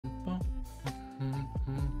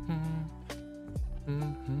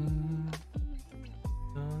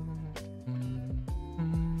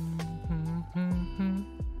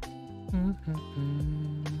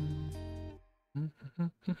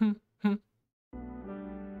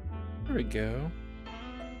There we go.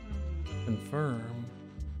 Confirm.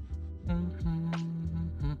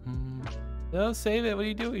 No, save it. What are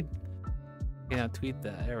you doing? Okay, now tweet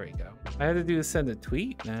that. There we go. I had to do is send a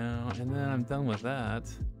tweet now, and then I'm done with that.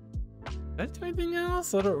 Did I do anything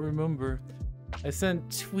else? I don't remember. I sent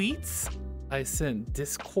tweets. I sent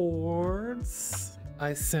discords.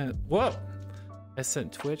 I sent whoa. I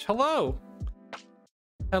sent Twitch. Hello.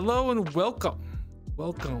 Hello and welcome.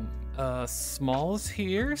 Welcome. Smalls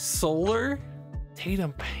here. Solar.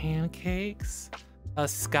 Tatum Pancakes.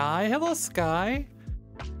 Sky. Hello, Sky.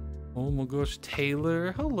 Oh my gosh,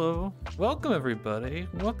 Taylor. Hello. Welcome everybody.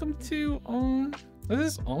 Welcome to this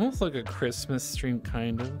is almost like a Christmas stream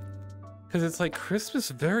kind of. Because it's like Christmas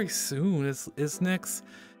very soon. It's next.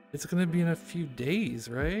 It's gonna be in a few days,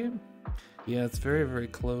 right? Yeah, it's very, very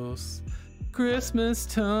close. Christmas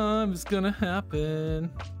time is gonna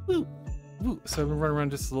happen. Woo, woo. So I'm gonna run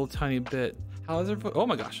around just a little tiny bit. How's everyone? Oh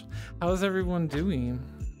my gosh, how's everyone doing?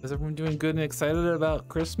 Is everyone doing good and excited about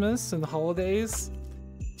Christmas and the holidays?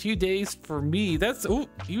 2 days for me. That's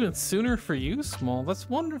even sooner for you, Small. That's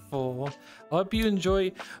wonderful. I hope you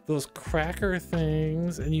enjoy those cracker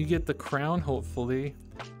things and you get the crown, hopefully.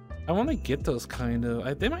 I want to get those kind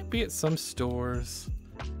of. They might be at some stores.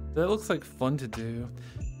 That looks like fun to do.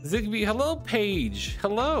 Ziggbee, hello, Paige.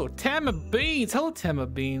 Hello, Tama Beans. Hello, Tama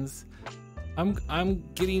Beans. I'm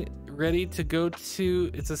getting ready to go to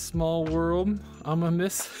It's a Small World. I'm gonna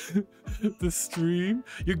miss the stream.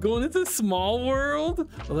 You're going into Small World?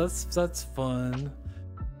 Well, that's fun.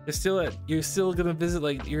 You're still gonna visit,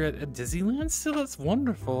 like you're at Disneyland still? That's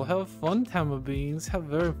wonderful. Have fun, Tama Beans. Have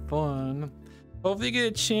very fun. Hopefully you get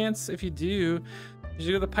a chance. If you do, you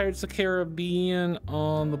should go to Pirates of the Caribbean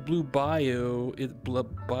on the Blue Bayou.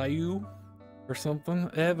 Bayou or something.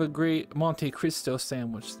 They have a great Monte Cristo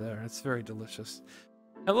sandwich there. It's very delicious.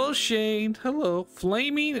 Hello, Shane. Hello.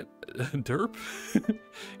 Flaming derp.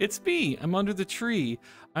 It's me. I'm under the tree.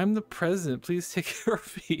 I'm the president. Please take care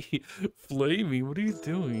of me. Flaming, what are you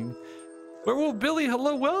doing? Werewolf Billy,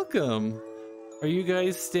 hello, welcome. Are you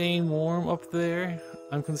guys staying warm up there?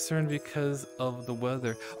 I'm concerned because of the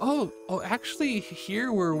weather. Oh, actually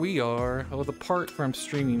here where we are, the part where I'm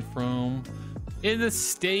streaming from, in the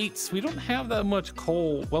States, we don't have that much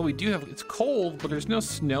cold. Well, we do have, it's cold, but there's no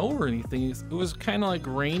snow or anything. It was kind of like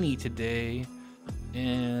rainy today.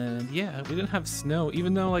 And yeah, we didn't have snow,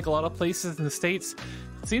 even though like a lot of places in the States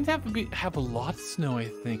seem to have a lot of snow, I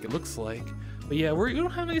think, it looks like. But yeah, we don't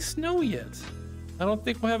have any snow yet. I don't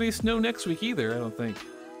think we'll have any snow next week either, I don't think.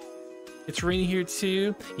 It's rainy here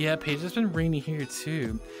too. Yeah, Paige, it's been rainy here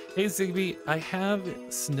too. Hey Ziggbee, I have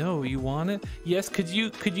snow. You want it? Yes, could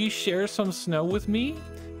you share some snow with me?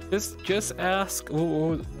 Just ask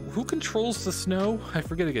who controls the snow? I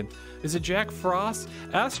forget again. Is it Jack Frost?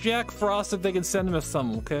 Ask Jack Frost if they can send him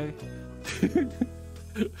some, okay?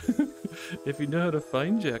 If you know how to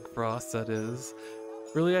find Jack Frost, that is.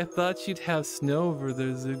 Really, I thought you'd have snow over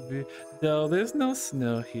there, Ziggbee. No, there's no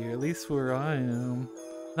snow here, at least where I am.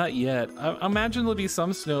 Not yet. I imagine there'll be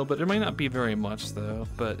some snow, but there might not be very much, though.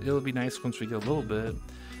 But it'll be nice once we get a little bit.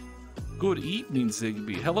 Good evening,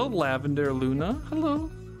 Ziggbee. Hello, Lavender Luna. Hello.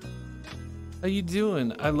 How you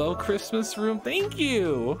doing? I love Christmas room. Thank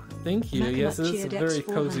you. Thank you. Yes, it is a very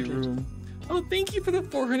cozy room. Oh, thank you for the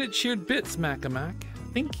 400 cheered bits, Macamac.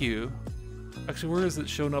 Thank you. Actually, where is it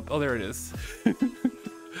showing up? Oh, there it is. I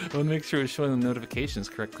want to make sure it's showing the notifications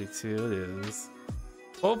correctly, too. It is.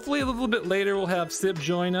 Hopefully a little bit later we'll have Sib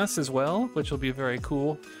join us as well, which will be very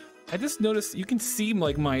cool. I just noticed you can see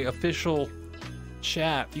like my official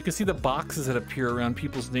chat. You can see the boxes that appear around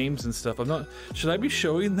people's names and stuff. Should I be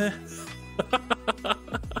showing that?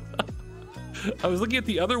 I was looking at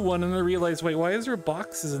the other one and I realized, wait, why is there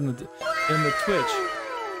boxes in the Twitch?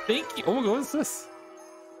 Thank you. Oh my god, what is this?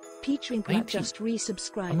 Peachring Pratt just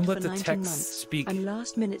resubscribed for 19 months. Speak. I'm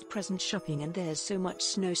last minute present shopping and there's so much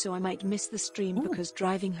snow so I might miss the stream because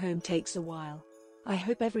driving home takes a while. I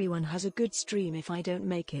hope everyone has a good stream if I don't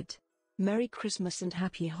make it. Merry Christmas and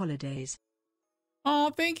happy holidays.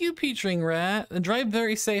 Oh, thank you, Peachring Rat. And drive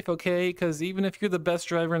very safe, okay? Because even if you're the best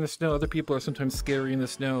driver in the snow, other people are sometimes scary in the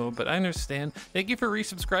snow. But I understand. Thank you for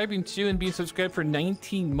resubscribing too and being subscribed for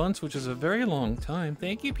 19 months, which is a very long time.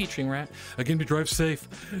 Thank you, Peachring Rat. Again, to drive safe.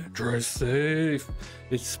 Drive safe.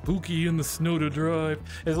 It's spooky in the snow to drive.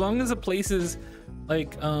 As long as the places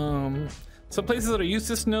like some places that are used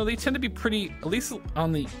to snow, they tend to be pretty, at least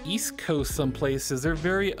on the East Coast, some places, they're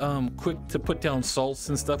very quick to put down salts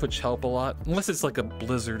and stuff, which help a lot. Unless it's like a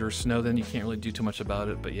blizzard or snow, then you can't really do too much about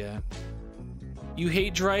it, but yeah. You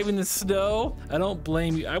hate driving the snow? I don't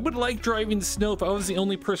blame you. I would like driving the snow if I was the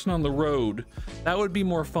only person on the road. That would be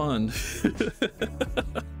more fun.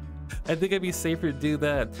 I think it'd be safer to do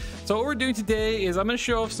that. So what we're doing today is I'm gonna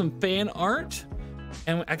show off some fan art.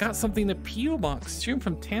 And I got something to P.O. Box too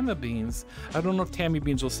from Tammy Beans. I don't know if Tammy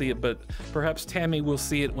Beans will see it, but perhaps Tammy will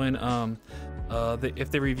see it when if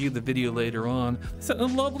they review the video later on. It's a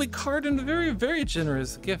lovely card and a very, very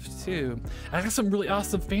generous gift too. I got some really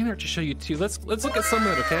awesome fan art to show you too. Let's look at some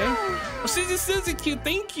of it, okay? Oh, Susie cute,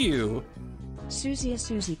 thank you. Susie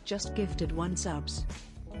just gifted 1 subs.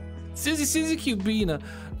 Susie cute being a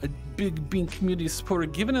being community supporter,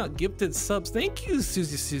 giving out gifted subs. Thank you,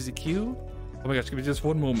 Susie cute. Oh my gosh, give me just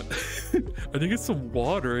one moment. I think it's some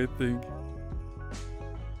water, I think.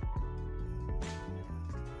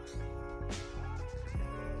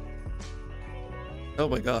 Oh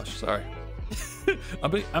my gosh, sorry.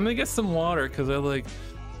 I'm gonna get some water because I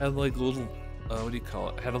had like a little, what do you call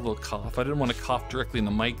it? I had a little cough. I didn't want to cough directly in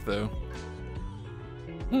the mic though.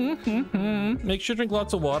 Make sure to drink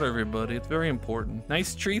lots of water, everybody. It's very important.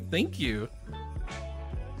 Nice treat, thank you.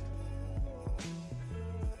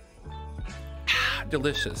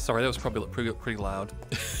 Delicious. Sorry, that was probably pretty loud.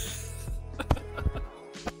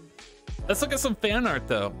 Let's look at some fan art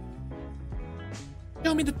though.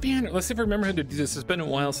 Show me the fan art. Let's see if I remember how to do this. It's been a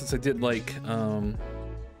while since I did like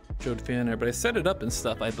showed fan art, but I set it up and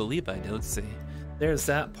stuff. I believe I did. Let's see. There's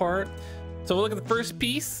that part. So we'll look at the first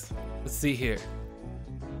piece. Let's see here.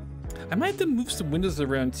 I might have to move some windows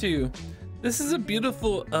around too. This is a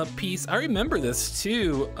beautiful piece. I remember this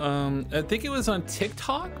too. I think it was on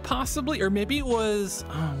TikTok, possibly, or maybe it was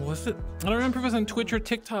it? I don't remember if it was on Twitch or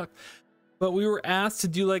TikTok, but we were asked to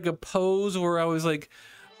do like a pose where I was like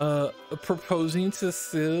proposing to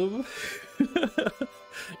Sib.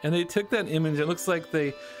 And they took that image. It looks like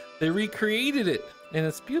they recreated it, and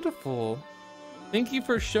it's beautiful. Thank you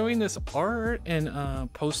for showing this art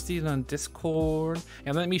and posting it on Discord,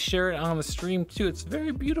 and let me share it on the stream too. It's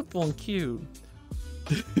very beautiful and cute.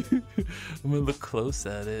 I'm gonna look close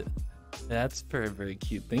at it. That's very, very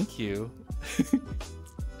cute. Thank you.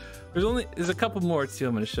 There's a couple more too.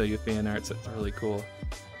 I'm gonna show you fan arts. That's really cool.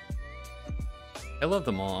 I love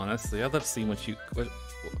them all, honestly. I love seeing what you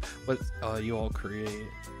all create.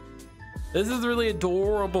 This is really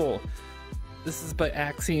adorable. This is by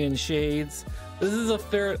Axion Shades. This is a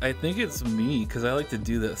ferret. I think it's me because I like to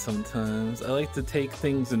do that sometimes. I like to take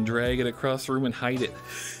things and drag it across the room and hide it.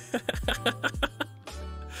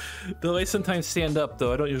 Though I sometimes stand up,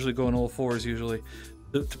 though I don't usually go on all fours usually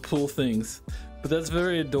to pull things. But that's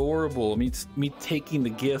very adorable. Me taking the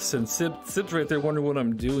gifts, and Sib's right there wondering what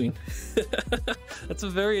I'm doing. That's a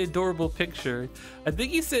very adorable picture. I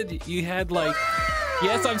think you said you had like,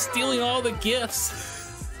 yes, I'm stealing all the gifts.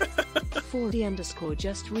 40_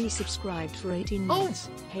 just resubscribed for 18 months.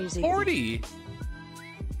 Hey, Ziggbee.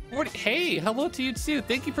 40. Hey, hello to you too.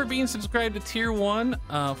 Thank you for being subscribed to tier 1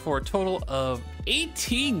 for a total of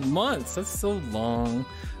 18 months. That's so long.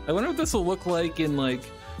 I wonder what this will look like in like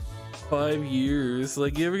 5 years.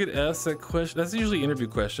 Like, you ever get asked that question? That's usually an interview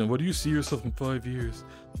question. What do you see yourself in 5 years?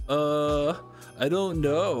 I don't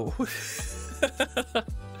know.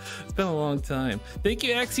 It's been a long time. Thank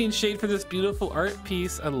you, Axion Shade, for this beautiful art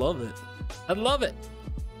piece. I love it. I love it.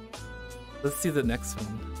 Let's see the next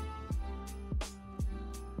one.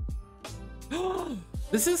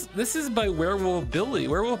 This is by Werewolf Billy.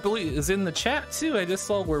 Werewolf Billy is in the chat too. I just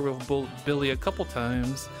saw Werewolf Billy a couple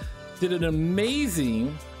times. Did an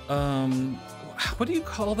amazing what do you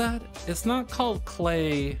call that? It's not called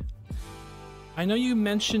clay. I know you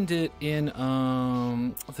mentioned it in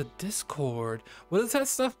the Discord. What is that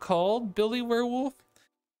stuff called, Billy Werewolf?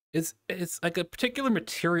 It's like a particular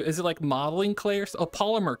material. Is it like modeling clay or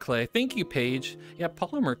polymer clay? Thank you, Paige. Yeah,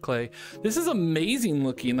 polymer clay. This is amazing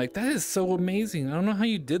looking. Like, that is so amazing. I don't know how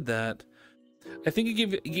you did that. I think you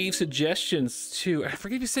gave suggestions too. I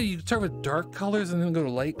forget if you said you start with dark colors and then go to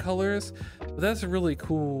light colors. But that's really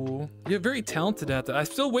cool. You're very talented at that. I'm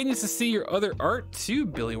still waiting to see your other art too,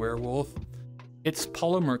 Billy Werewolf. It's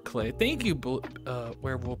polymer clay. Thank you,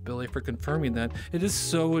 Werewolf Billy, for confirming that. It is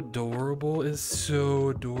so adorable. It's so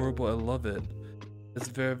adorable. I love it. It's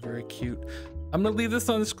very, very cute. I'm gonna leave this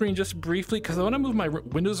on the screen just briefly because I want to move my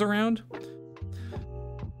windows around.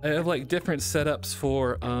 I have like different setups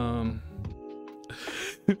for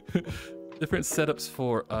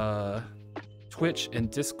Twitch and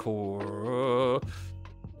Discord.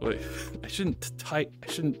 Wait, I shouldn't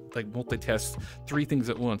like multitask 3 things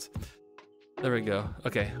at once. There we go.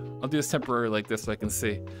 Okay, I'll do this temporarily like this so I can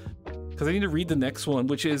see. Because I need to read the next one,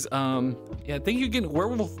 which is, yeah, thank you again,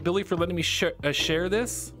 Werewolf Billy, for letting me share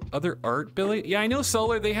this. Other art, Billy? Yeah, I know,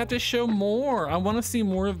 Solar, they had to show more. I want to see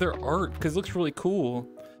more of their art, because it looks really cool.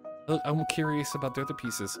 I'm curious about the other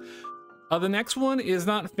pieces. The next one is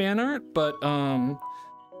not fan art, but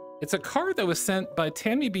It's a card that was sent by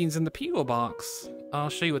Tammy Beans in the P.O. box. I'll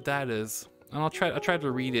show you what that is. And I'll try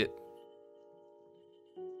to read it.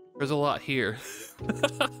 There's a lot here.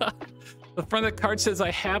 The front of the card says,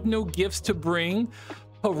 I have no gifts to bring.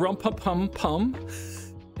 Pum-pum-pum-pum.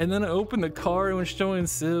 And then I open the card and it's showing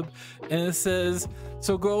Sib. And it says,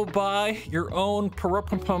 so go buy your own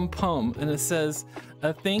pum-pum-pum. And it says,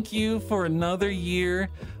 thank you for another year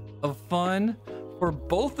of fun for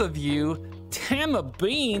both of you. Tammy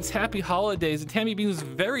Beans, happy holidays. And Tammy Beans was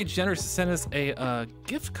very generous to send us a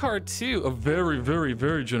gift card too. A very, very,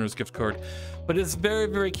 very generous gift card. But it's very,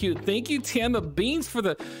 very cute. Thank you, Tammy Beans, for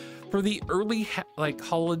the early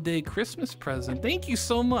holiday Christmas present. Thank you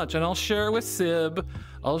so much. And I'll share it with Sib.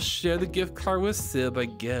 I'll share the gift card with Sib, I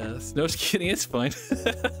guess. No, just kidding, it's fine.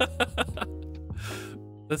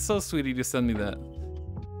 That's so sweet of you to send me that.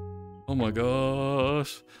 Oh my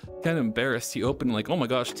gosh. Kind of embarrassed. You opened like, oh my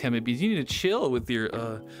gosh, Tammy Beans, you need to chill with your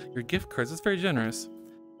gift cards. That's very generous.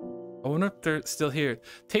 I wonder if they're still here.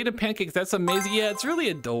 Tatum Pancakes, that's amazing. Yeah, it's really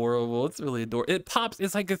adorable. It's really adorable. It pops.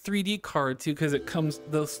 It's like a 3D card too, because it comes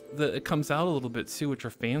it comes out a little bit too, which are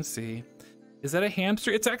fancy. Is that a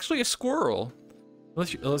hamster? It's actually a squirrel.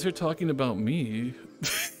 Unless you're talking about me.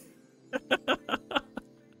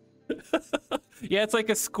 Yeah, it's like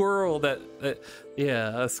a squirrel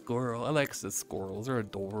yeah, a squirrel. I like the squirrels. They're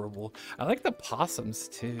adorable. I like the possums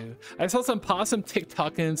too. I saw some possum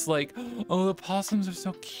TikTok and it's like, oh, the possums are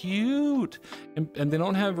so cute. And they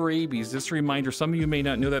don't have rabies. Just a reminder, some of you may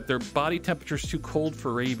not know that their body temperature is too cold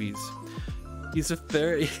for rabies. He's a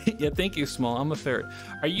ferret. Yeah, thank you, Small. I'm a ferret.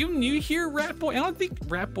 Are you new here, Rat Boy? I don't think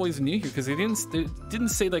Rat Boy's new here because they didn't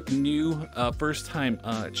say like new first time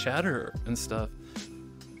chatter and stuff.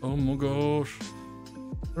 Oh my gosh.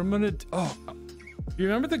 What I'm gonna do, oh, you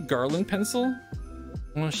remember the garland pencil?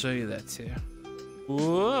 I want to show you that too.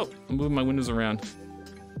 Whoa, I'm moving my windows around.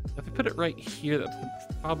 If I put it right here, that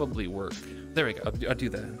would probably work. There we go, I'll do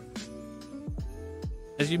that.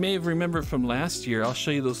 As you may have remembered from last year, I'll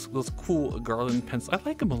show you those cool garland pencils. I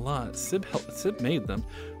like them a lot. Sib made them.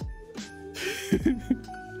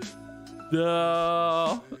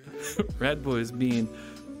 No. Rat Boy is mean.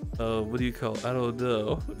 What do you call it? I don't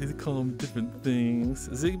know. They call them different things.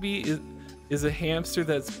 Ziggbee is a hamster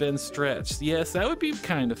that's been stretched. Yes, that would be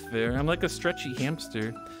kind of fair. I'm like a stretchy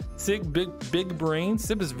hamster. Sig, big brain.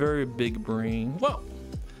 Sib is very big brain. Whoa.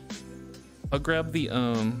 I'll grab the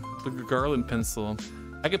garland pencil.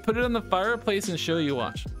 I could put it on the fireplace and show you.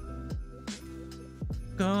 Watch.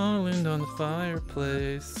 Garland on the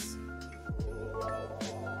fireplace.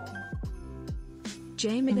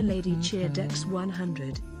 Jamie the Lady cheered X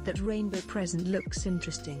 100. That rainbow present looks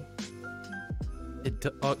interesting.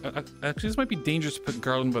 Actually, this might be dangerous to put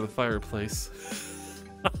garland by the fireplace.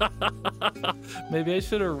 Maybe I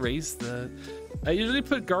should erase that. I usually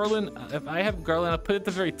put garland, if I have garland, I'll put it at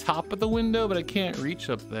the very top of the window, but I can't reach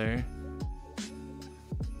up there.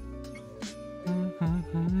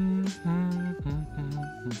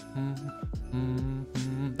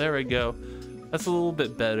 There we go. That's a little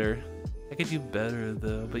bit better. I could do better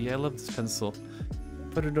though, but yeah, I love this pencil.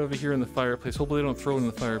 Put it over here in the fireplace. Hopefully they don't throw it in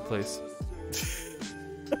the fireplace.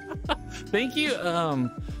 Thank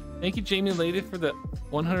you, Jamie Lady, for the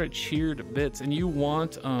 100 cheered bits. And you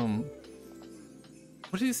want, what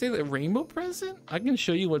did you say, the rainbow present? I can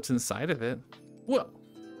show you what's inside of it. Whoa.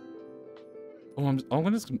 Oh, I'm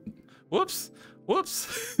gonna just, whoops.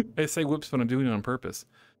 I say whoops when I'm doing it on purpose.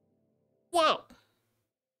 Whoa.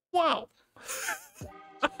 Wow.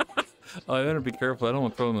 Oh, I better be careful. I don't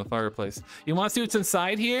want to throw it in the fireplace. You want to see what's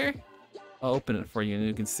inside here? I'll open it for you and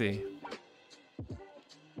you can see.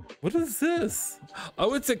 What is this?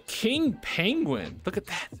 Oh, it's a king penguin. Look at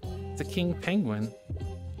that. It's a king penguin.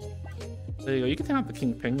 There you go. You can have the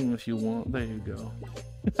king penguin if you want. There you go.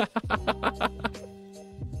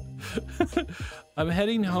 I'm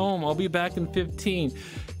heading home. I'll be back in 15.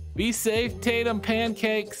 Be safe, Tatum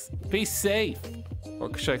Pancakes. Be safe.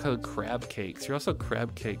 Or should I call it crab cakes? You're also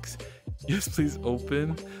crab cakes. Yes, please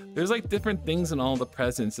open. There's like different things in all the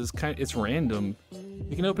presents. It's random.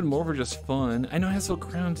 You can open more for just fun. I know it has a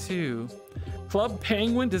crown too. Club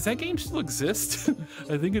Penguin, does that game still exist?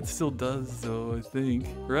 I think it still does though, I think.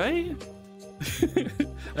 Right?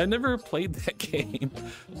 I never played that game.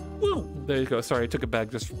 Woo! There you go. Sorry, I took it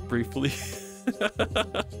back just briefly.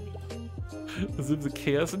 Is it the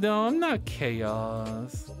chaos? No, I'm not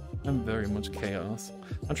chaos. I'm very much chaos.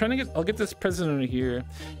 I'm trying to I'll get this present over here.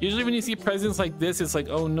 Usually when you see presents like this, it's like,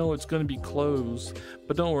 oh no, it's gonna be closed.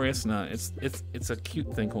 But don't worry, it's not. It's a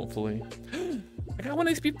cute thing, hopefully. I got one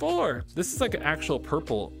of these before. This is like an actual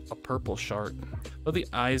a purple shark. But the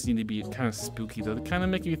eyes need to be kind of spooky though. They kind of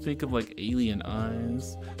make you think of like alien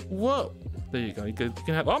eyes. Whoa. There you go. You can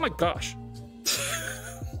have, oh my gosh.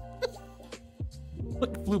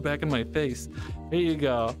 Like flew back in my face. There you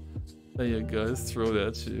go. There you go. Let's throw it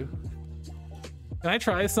at you. Can I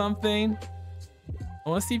try something? I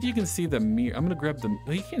want to see if you can see the mirror. I'm gonna grab the.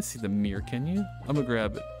 Oh, you can't see the mirror, can you? I'm gonna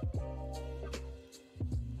grab it.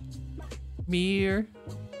 Mirror.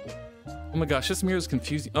 Oh my gosh, this mirror is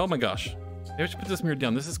confusing. Oh my gosh. Maybe I should put this mirror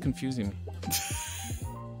down. This is confusing me.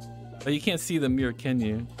 Oh, you can't see the mirror, can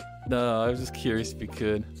you? No, I was just curious if you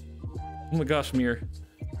could. Oh my gosh, mirror.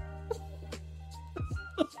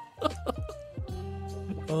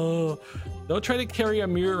 Oh, don't try to carry a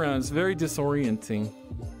mirror around. It's very disorienting.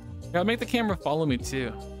 Gotta make the camera follow me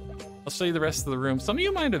too. I'll show you the rest of the room. Some of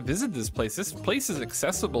you might have visited this place. This place is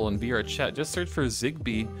accessible in VR chat. Just search for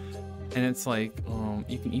Ziggbee, and it's like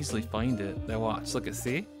you can easily find it. Now watch, look at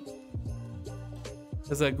see.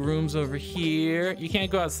 There's like rooms over here. You can't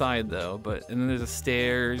go outside though, but and then there's a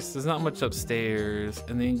stairs. There's not much upstairs,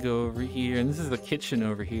 and then you go over here, and this is the kitchen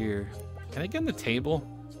over here. Can I get on the table?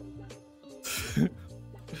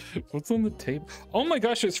 What's on the table? Oh my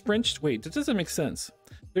gosh, it's French. Wait, that doesn't make sense.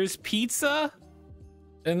 There's pizza,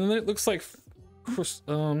 and then it looks like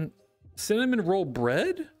cinnamon roll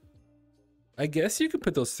bread. I guess you could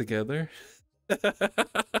put those together.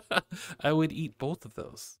 I would eat both of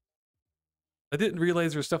those. I didn't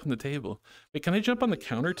realize there was stuff on the table. Wait, can I jump on the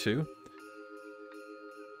counter too?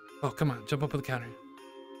 Oh, come on, jump up on the counter.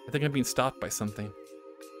 I think I'm being stopped by something.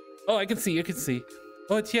 Oh, I can see, I can see.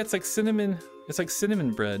 Oh, it's like cinnamon. It's like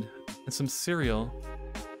cinnamon bread and some cereal.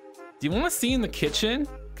 Do you want to see in the kitchen?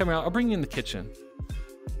 Come here, I'll bring you in the kitchen.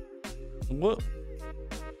 Whoa.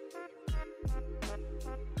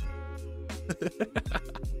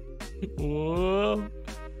 Whoa.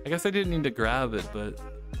 I guess I didn't need to grab it, but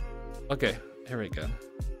okay, here we go.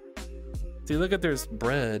 See, look at there's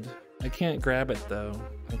bread. I can't grab it though.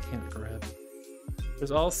 I can't grab it.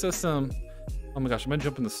 There's also some, oh my gosh, I'm gonna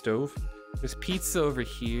jump in the stove. There's pizza over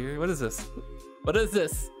here. What is this? What is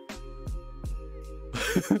this?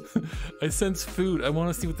 I sense food. I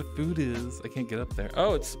want to see what the food is. I can't get up there.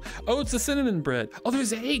 Oh, it's a cinnamon bread. Oh,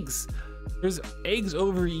 there's eggs. There's eggs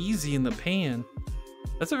over easy in the pan.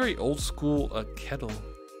 That's a very old school kettle.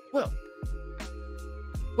 Well,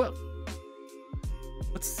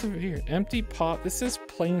 what's over here? Empty pot. This is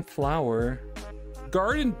plain flour.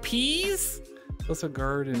 Garden peas? Those are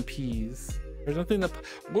garden peas. There's nothing that.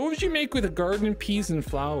 What would you make with a garden peas and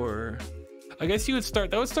flour? I guess you would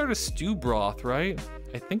start. That would start a stew broth, right?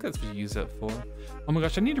 I think that's what you use that for. Oh my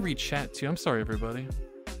gosh, I need to read chat too. I'm sorry, everybody.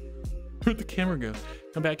 Where'd the camera go?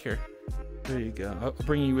 Come back here. There you go. I'll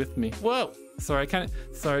bring you with me. Whoa! Sorry, I kind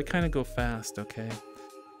of go fast. Okay.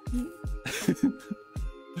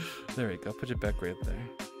 There we go. Put it back right there.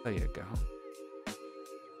 There you go.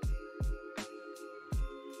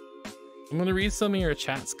 I'm gonna read some of your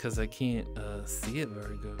chats because I can't see it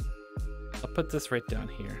very good. I'll put this right down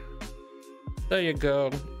here. There you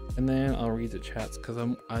go. And then I'll read the chats because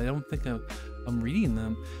I don't think I'm reading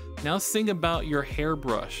them. Now sing about your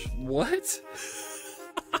hairbrush. What?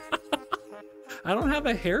 I don't have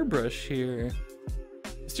a hairbrush here.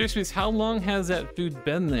 Seriously, how long has that food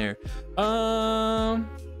been there?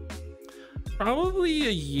 Probably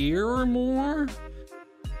a year or more.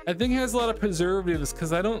 I think it has a lot of preservatives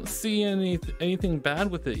because I don't see anything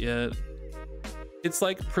bad with it yet. It's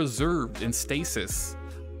like preserved in stasis.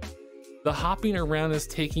 The hopping around is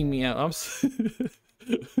taking me out.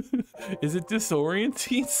 Is it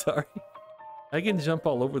disorienting? Sorry. I can jump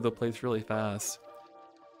all over the place really fast.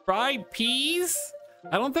 Fried peas?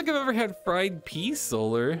 I don't think I've ever had fried peas,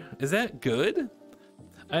 Solar. Is that good?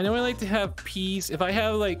 I know I like to have peas. If I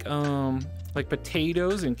have like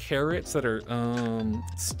potatoes and carrots that are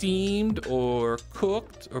steamed or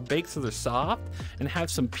cooked or baked so they're soft and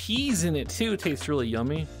have some peas in it too, it tastes really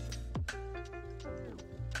yummy.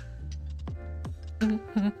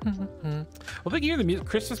 Well, if I can hear the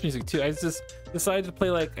Christmas music too, I just decided to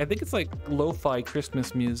play like, I think it's like lo-fi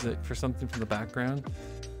Christmas music for something from the background.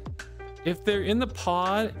 If they're in the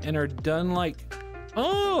pod and are done like,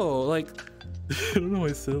 oh, like, I don't know why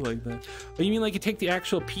I said it like that. But you mean like you take the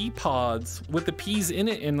actual pea pods with the peas in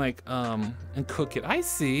it and like, and cook it. I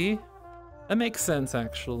see. That makes sense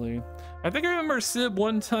actually. I think I remember Sib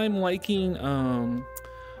one time liking,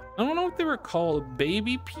 I don't know what they were called,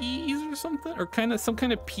 baby peas or something, or some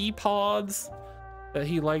kind of pea pods that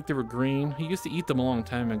he liked. They were green. He used to eat them a long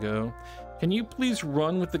time ago. Can you please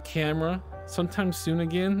run with the camera sometime soon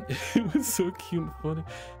again? It was so cute and funny.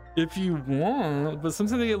 If you want, but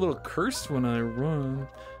sometimes I get a little cursed when I run.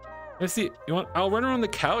 Let's see. You want? I'll run around the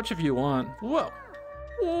couch if you want. Whoa.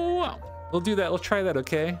 Whoa. We'll do that. We'll try that,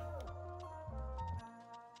 okay?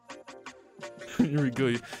 Here we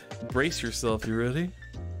go. Brace yourself. You ready?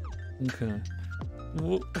 Okay.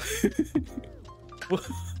 Whoa.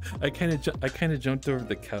 I kind of jumped over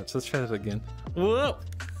the couch. Let's try that again. Whoa.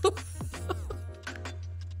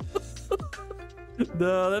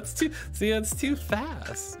 No, that's too. See, that's too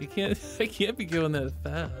fast. You can't. I can't be going that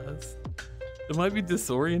fast. It might be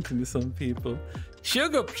disorienting to some people.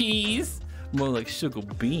 Sugar peas, more like sugar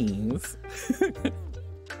beans.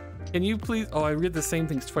 Can you please? Oh, I read the same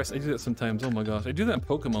things twice. I do that sometimes. Oh my gosh, I do that in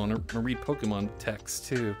Pokemon. I read Pokemon text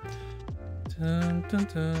too. Dun, dun,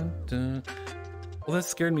 dun, dun. Well, that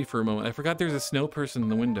scared me for a moment. I forgot there's a snow person in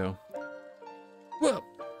the window. Whoa!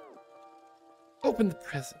 Open the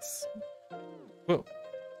presents. Whoa.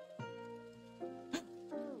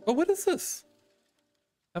 Oh, what is this?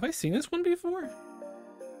 Have I seen this one before?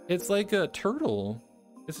 It's like a turtle.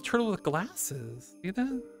 It's a turtle with glasses. See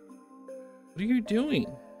that? What are you doing?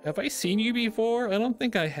 Have I seen you before? I don't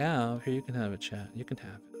think I have. Here, you can have a chat. You can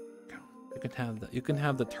have it. Go. You can have that. You can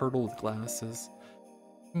have the turtle with glasses.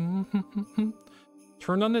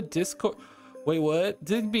 Turn on the Discord. Wait, what?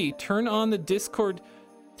 Ziggbee, turn on the Discord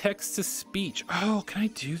text to speech. Oh, can I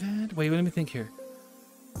do that? Wait, let me think here.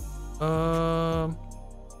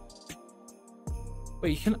 Wait,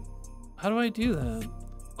 you can. How do I do that?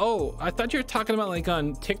 Oh, I thought you were talking about like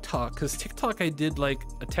on TikTok, because TikTok I did like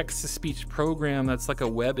a text-to-speech program that's like a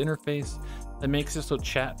web interface that makes it so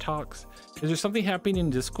chat talks. Is there something happening in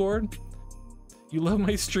Discord? You love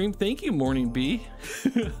my stream? Thank you, Morning Bee.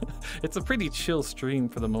 It's a pretty chill stream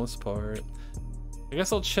for the most part. I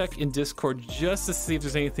guess I'll check in Discord just to see if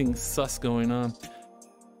there's anything sus going on.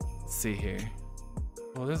 Let's see here.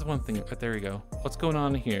 Well, there's one thing. There we go. What's going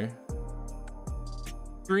on here?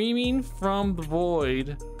 Streaming from the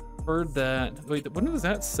void. Heard that. Wait, when was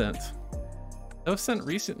that sent? That was sent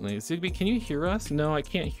recently. Ziggbee, can you hear us? No, I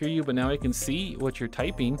can't hear you, but now I can see what you're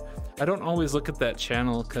typing. I don't always look at that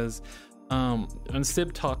channel because when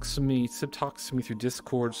Sib talks to me through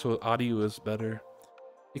Discord, so audio is better.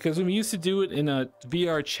 Because when we used to do it in a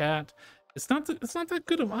VR chat, it's not that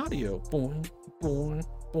good of audio. Boing, boing,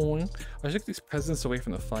 boing. I should get these presents away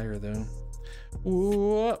from the fire though.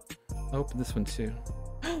 Whoop. I'll open this one too.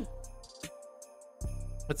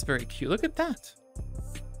 That's very cute. Look at that.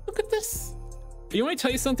 Look at this. You want me to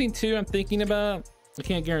tell you something too I'm thinking about? I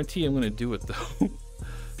can't guarantee I'm gonna do it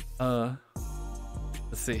though.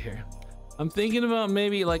 Let's see here. I'm thinking about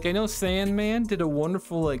maybe, like, I know Sandman did a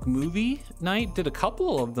wonderful like movie night, did a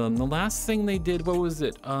couple of them. The last thing they did, what was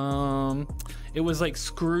it? It was like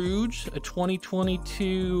Scrooge, a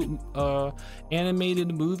 2022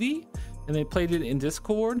 animated movie, and they played it in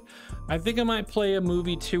Discord. I think I might play a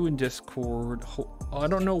movie too in Discord. I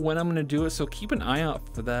don't know when I'm gonna do it, so keep an eye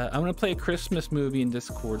out for that. I'm gonna play a Christmas movie in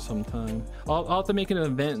Discord sometime. I'll have to make an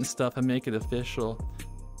event and stuff and make it official.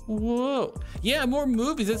 Whoa. Yeah, more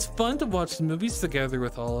movies. It's fun to watch the movies together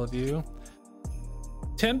with all of you.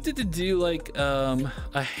 Tempted to do like a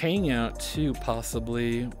hangout too,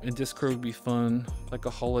 possibly. In Discord would be fun, like a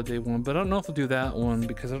holiday one, but I don't know if we'll do that one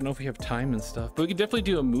because I don't know if we have time and stuff. But we could definitely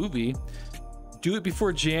do a movie. Do it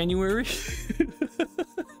before January.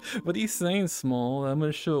 What are you saying, Small? I'm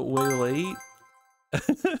gonna show it way late.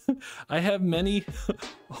 I have many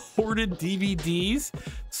hoarded DVDs.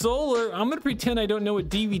 Solar, I'm gonna pretend I don't know what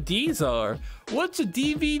DVDs are. What's a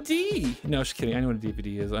DVD? No, just kidding. I know what a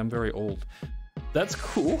DVD is. I'm very old. That's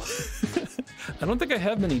cool. I don't think I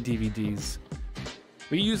have many DVDs.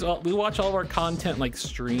 We watch all of our content like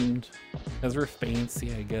streamed because we're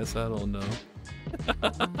fancy, I guess. I don't know.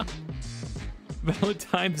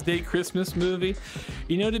 Valentine's Day Christmas movie.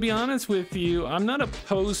 You know, to be honest with you, I'm not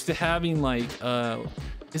opposed to having like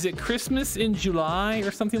is it Christmas in July or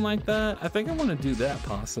something like that? I think I want to do that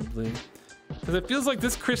possibly, because it feels like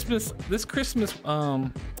this Christmas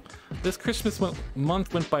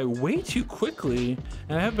month went by way too quickly,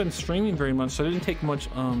 and I haven't been streaming very much, so I didn't take much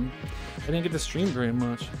I didn't get to stream very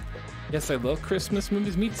much. Yes, I love Christmas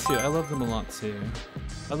movies. Me too. I love them a lot too.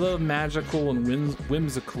 I love magical and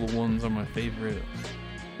whimsical ones are my favorite.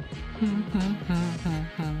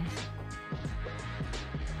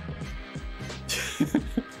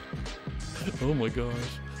 Oh my gosh.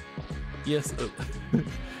 Yes.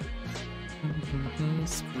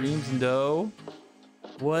 Screams no.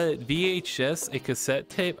 What? VHS? A cassette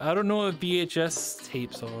tape? I don't know what VHS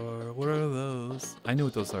tapes are. What are those? I know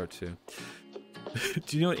what those are too.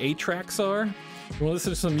 Do you know what 8-tracks are? You want to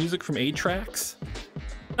listen to some music from 8-tracks?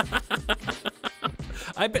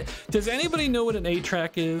 I bet. Does anybody know what an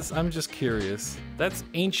 8-track is? I'm just curious. That's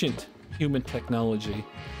ancient human technology.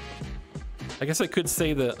 I guess I could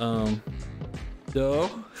say that,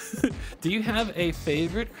 no. Do you have a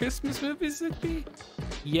favorite Christmas movie, Ziggbee?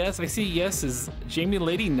 Yes, I see yeses. Jamie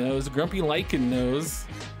Lady knows. Grumpy Lycan knows.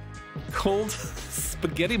 Cold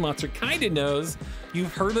Spaghetti Monster kinda knows.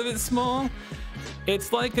 You've heard of it, Small?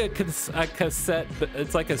 It's like a cassette, but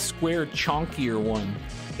it's like a square, chonkier one.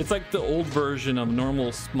 It's like the old version of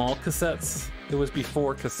normal small cassettes. It was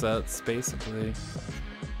before cassettes, basically.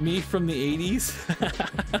 Me from the 80s?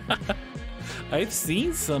 I've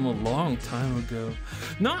seen some a long time ago.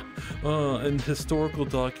 Not in historical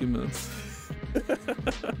documents.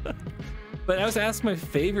 But I was asked my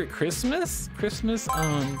favorite Christmas?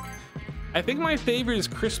 I think my favorite is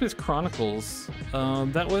Christmas Chronicles.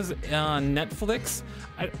 That was on Netflix.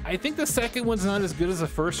 I think the second one's not as good as the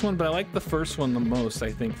first one, but I like the first one the most,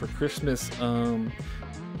 I think, for Christmas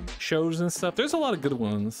shows and stuff. There's a lot of good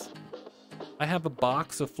ones. I have a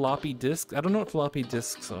box of floppy disks. I don't know what floppy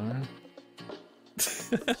disks are.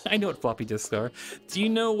 I know what floppy disks are. Do you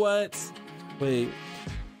know what? Wait.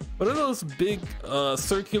 What are those big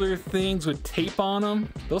circular things with tape on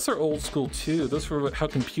them? Those are old school too. Those were how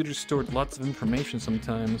computers stored lots of information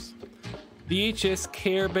sometimes. VHS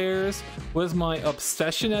Care Bears was my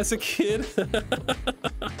obsession as a kid.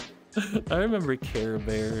 I remember Care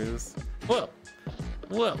Bears. Whoa.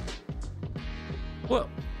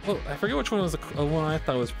 I forget which one was the one I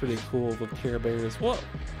thought was pretty cool with Care Bears. Whoa.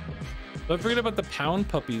 Don't forget about the Pound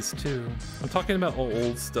Puppies too. I'm talking about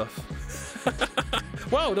old stuff.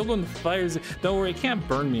 Wow, don't go in the fires. Don't worry, it can't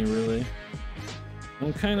burn me really.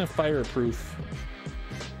 I'm kind of fireproof,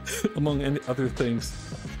 among other things.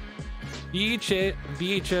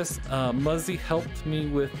 VHS Muzzy helped me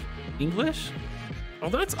with English. Oh,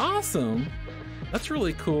 that's awesome. That's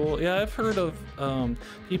really cool. Yeah, I've heard of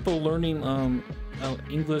people learning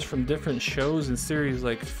English from different shows and series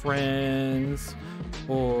like Friends,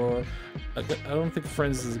 or I don't think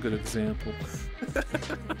Friends is a good example.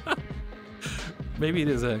 Maybe it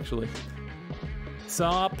is actually.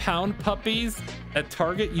 Saw Pound Puppies at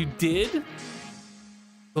Target. You did?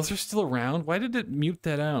 Those are still around? Why did it mute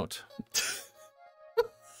that out?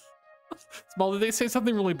 Small, did they say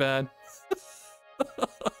something really bad?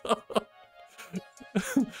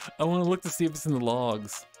 I want to look to see if it's in the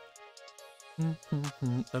logs. I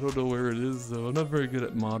don't know where it is though. I'm not very good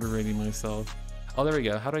at moderating myself. Oh, there we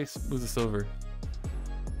go. How do I move this over?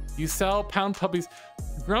 You sell Pound Puppies.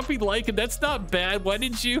 Grumpy Lycan, that's not bad. Why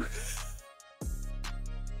did you?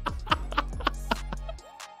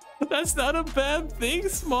 That's not a bad thing,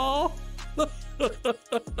 Small. I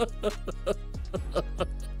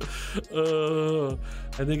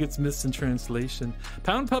think it's missed in translation.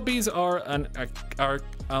 Pound Puppies are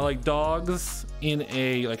like dogs in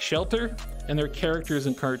a like shelter, and they're characters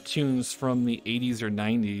in cartoons from the 80s or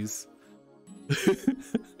 90s.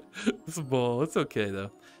 Small, it's okay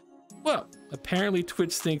though. Well, apparently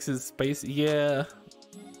Twitch thinks it's spicy. Yeah.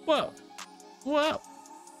 Whoa.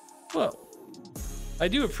 I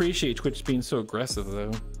do appreciate Twitch being so aggressive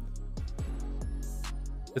though.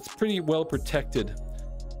 It's pretty well protected.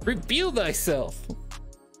 Reveal thyself.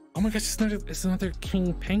 Oh my gosh, it's another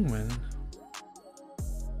king penguin.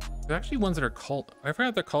 There are actually ones that are called, I forgot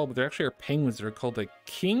what they're called, but there actually are penguins that are called like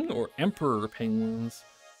king or emperor penguins.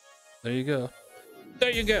 There you go. There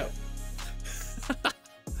you go.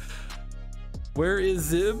 Where is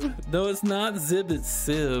Zib? No, it's not Zib, it's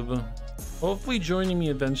Sib. Hopefully joining me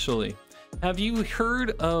eventually. Have you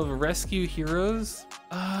heard of Rescue Heroes?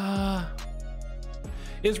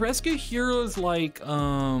 Is Rescue Heroes like,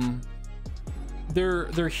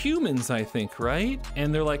 they're humans, I think, right?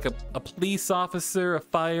 And they're like a police officer, a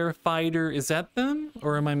firefighter. Is that them?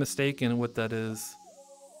 Or am I mistaken what that is?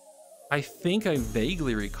 I think I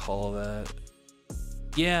vaguely recall that.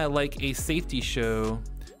 Yeah, like a safety show.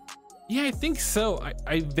 Yeah, I think so.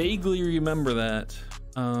 I vaguely remember that.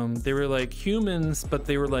 They were like humans, but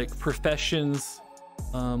they were like professions,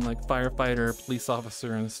 like firefighter, police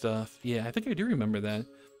officer and stuff. Yeah, I think I do remember that.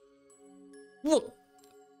 Look,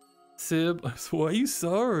 Sib, why are you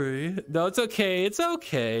sorry? No, it's okay. It's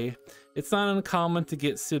okay. It's not uncommon to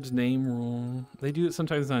get Sib's name wrong. They do it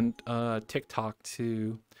sometimes on TikTok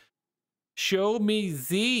too. Show me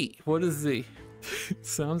Z. What is Z?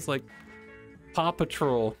 Sounds like Paw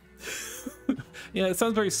Patrol. Yeah, it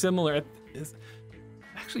sounds very similar.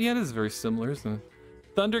 Actually, yeah, it is very similar, isn't it?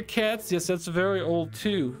 Thundercats, yes, that's very old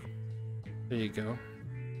too. There you go.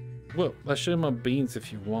 Whoa, I'll show you my beans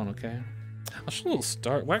if you want, okay? I'll show you a little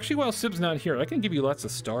star. Well, actually, while Sib's not here, I can give you lots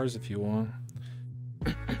of stars if you want.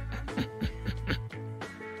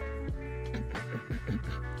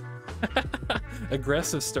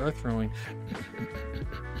 Aggressive star throwing.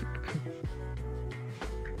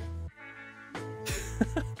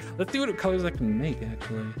 Let's see what colors I can make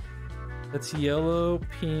actually. That's yellow,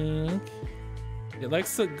 pink. It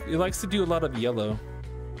likes to do a lot of yellow.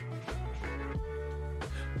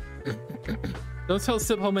 Don't tell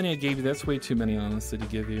Sip how many I gave you. That's way too many, honestly, to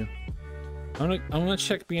give you. I'm gonna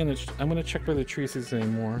check I'm gonna check where the trees is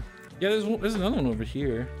anymore. Yeah, there's another one over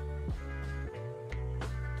here.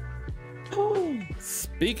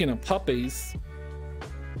 Speaking of puppies,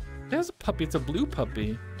 there's a puppy. It's a blue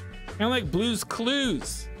puppy, kind of like Blue's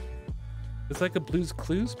Clues. It's like a Blue's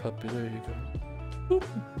Clues puppy. There you go. Boop.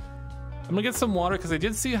 I'm gonna get some water because I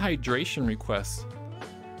did see a hydration request.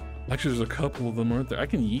 Actually, there's a couple of them, aren't there? I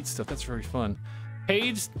can eat stuff. That's very fun.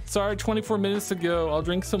 Paige, sorry, 24 minutes ago. I'll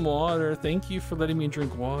drink some water. Thank you for letting me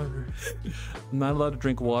drink water. I'm not allowed to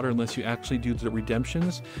drink water unless you actually do the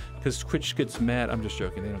redemptions, because Twitch gets mad. I'm just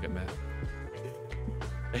joking. They don't get mad.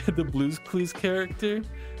 I had the Blue's Clues character.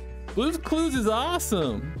 Blue's Clues is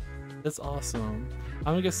awesome. That's awesome. I'm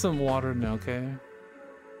gonna get some water now, okay?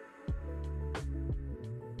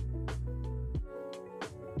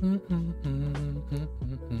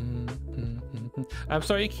 I'm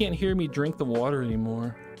sorry you can't hear me drink the water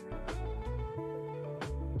anymore.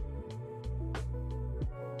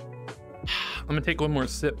 I'm gonna take one more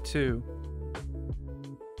sip too.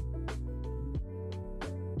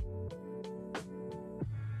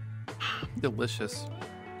 Delicious.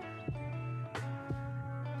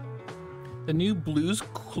 The new Blue's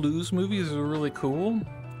Clues movies are really cool.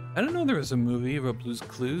 I didn't know there was a movie about Blue's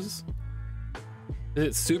Clues. Is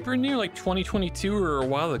it super new, like 2022 or a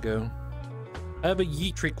while ago? I have a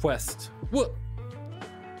yeet request. What?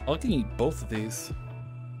 I can eat both of these.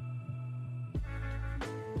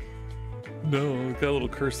 No, got a little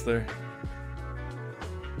curse there.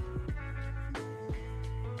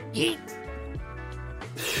 Yeet.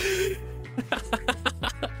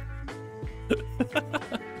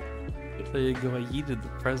 There you go, I yeeted the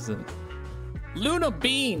present. Luna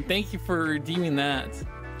Bean, thank you for redeeming that.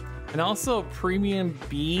 And also premium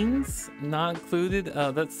beans, not included.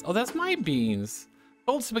 That's my beans.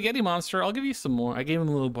 Old Spaghetti Monster, I'll give you some more. I gave them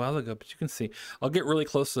a little while ago, but you can see. I'll get really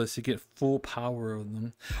close to this to get full power of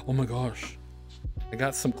them. Oh my gosh. I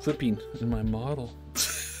got some clipping in my model.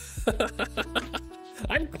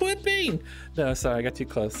 I'm clipping! No, sorry, I got too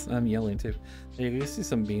close. I'm yelling too. There you go, you see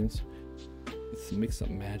some beans. Let's make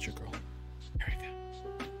something magical. There we go.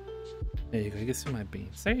 There you go, you can see my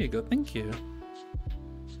beans. There you go, thank you.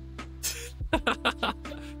 I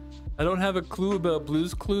don't have a clue about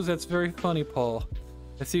Blue's Clues. That's very funny, Paul.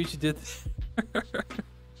 I see what you did there.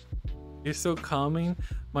 You're so calming.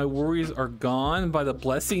 My worries are gone by the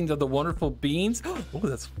blessings of the wonderful beans. Oh,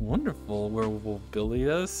 that's wonderful, Werewolf Billy.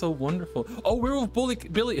 That is so wonderful. Oh, Werewolf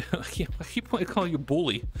Billy. I keep calling you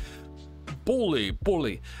Bully.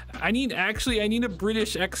 Bully. I need a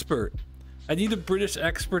British expert. I need a British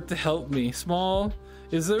expert to help me. Small,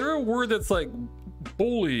 is there a word that's like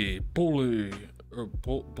bully, or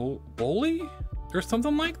bully, or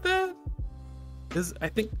something like that? I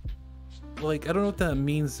think, like, I don't know what that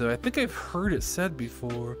means though. I think I've heard it said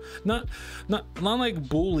before. Not like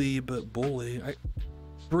bully, but bully.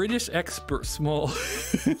 British expert, Small.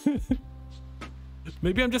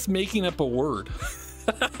 Maybe I'm just making up a word.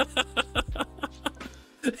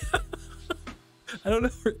 I don't know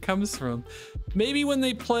where it comes from. Maybe when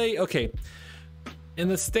they play, okay, in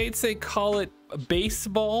the States they call it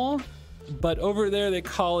baseball, but over there they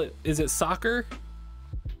call it, is it soccer?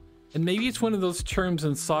 And maybe it's one of those terms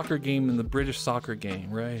in soccer game, in the British soccer game,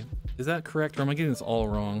 right? Is that correct, or am I getting this all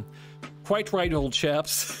wrong? Quite right, old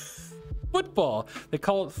chaps. Football. They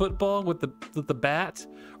call it football with the bat,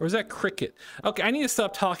 or is that cricket? Okay, I need to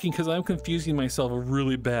stop talking because I'm confusing myself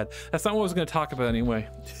really bad. That's not what I was going to talk about anyway.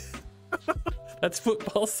 That's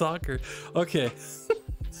football, soccer. Okay.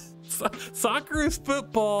 Soccer is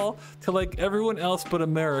football to like everyone else but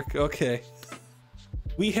America. Okay.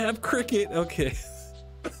 We have cricket. Okay.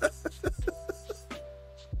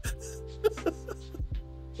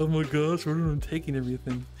 Oh my gosh, I'm taking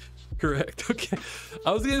everything. Correct. Okay.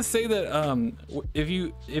 I was gonna say that if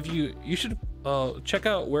you should check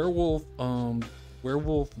out Werewolf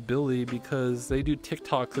Billy, because they do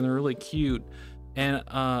TikToks and they're really cute. And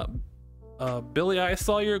Billy, I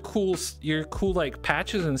saw your cool like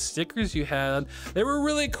patches and stickers you had. They were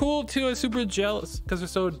really cool too. I was super jealous because they're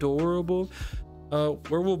so adorable.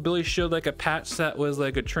 Werewolf Billy showed like a patch that was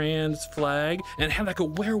like a trans flag and it had like a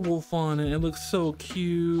werewolf on it. It looked so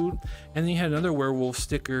cute. And then he had another werewolf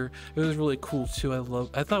sticker. It was really cool too.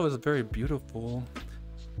 I thought it was very beautiful.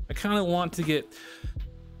 I kind of want to get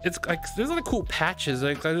it's like there's a lot of cool patches.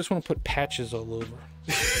 Like I just want to put patches all over.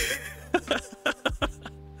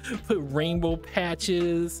 Put rainbow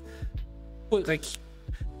patches. Put like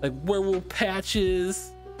werewolf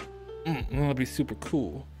patches. That'll be super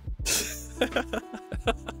cool.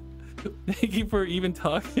 Thank you for even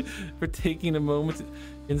taking a moment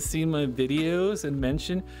and seeing my videos and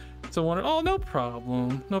mention someone. Oh, no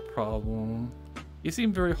problem, no problem. You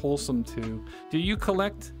seem very wholesome too. Do you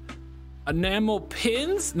collect enamel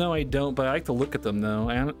pins? No, I don't, but I like to look at them though.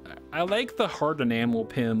 And I like the hard enamel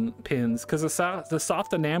pins because the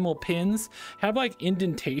soft enamel pins have like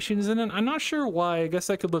indentations in it. I'm not sure why. I guess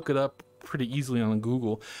I could look it up pretty easily on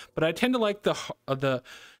Google, but I tend to like the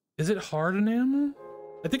is it hard enamel?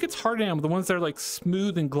 I think it's hard enamel, the ones that are like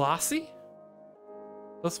smooth and glossy.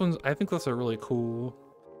 Those ones, I think those are really cool.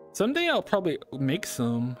 Someday I'll probably make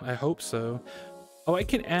some. I hope so. Oh, I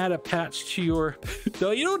can add a patch to your.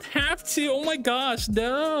 No, you don't have to. Oh my gosh,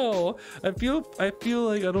 no. I feel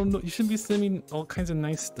like I don't know. You shouldn't be sending all kinds of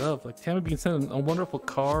nice stuff. Like Tammy being sent a wonderful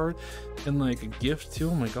card and like a gift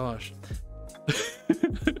too. Oh my gosh.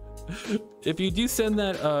 If you do send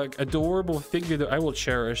that adorable figure, that I will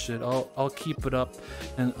cherish it. I'll keep it up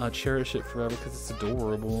and cherish it forever because it's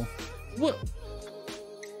adorable. Whoa.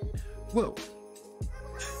 Whoa.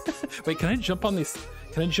 Wait, can I jump on these?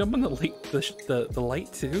 Can I jump on the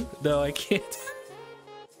light too? No, I can't.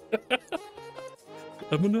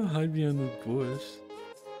 I'm gonna hide behind the bush.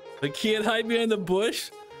 I can't hide behind the bush?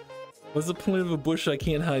 What's the point of a bush I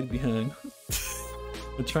can't hide behind?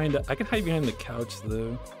 I'm trying to. I can hide behind the couch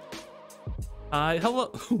though. Hello.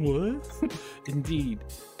 What? Indeed.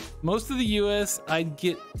 Most of the U.S. I'd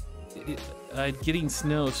getting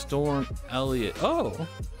snow. Storm Elliott. Oh.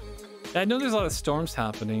 I know there's a lot of storms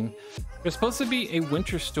happening. There's supposed to be a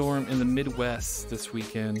winter storm in the Midwest this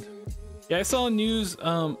weekend. Yeah, I saw news,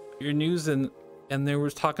 your news, and there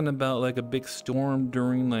was talking about like a big storm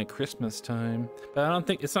during like Christmas time. But I don't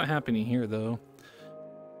think it's not happening here though.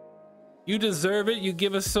 You deserve it. You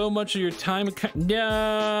give us so much of your time.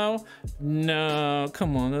 No, no,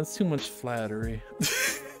 come on, that's too much flattery.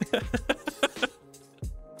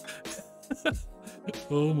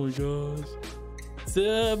 Oh my gosh.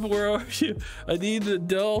 Seb, where are you? I need an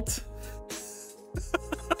adult.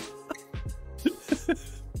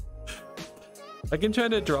 I can try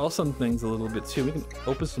to draw some things a little bit too. We can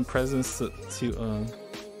open some presents to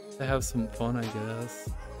have some fun, I guess.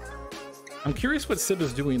 I'm curious what Sib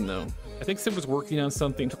is doing though. I think Sib was working on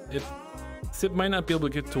something. Sib might not be able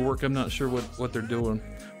to get to work. I'm not sure what they're doing.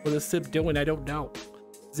 What is Sib doing? I don't know.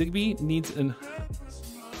 Ziggbee needs an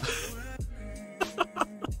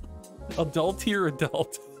adult here,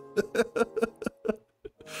 adult.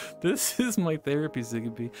 This is my therapy,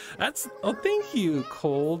 Ziggbee. Oh, thank you,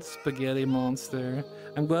 Cold Spaghetti Monster.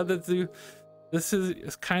 I'm glad that this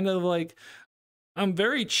is kind of like, I'm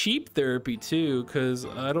very cheap therapy too, because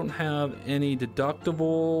I don't have any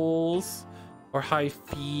deductibles or high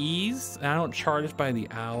fees. I don't charge by the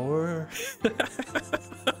hour.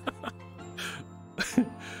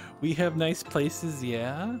 We have nice places,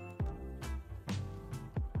 yeah.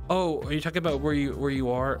 Oh, are you talking about where you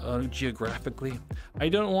are geographically? I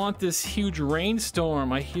don't want this huge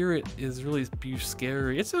rainstorm. I hear it is really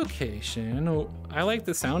scary. It's okay, Shan. I like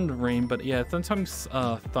the sound of rain, but yeah, sometimes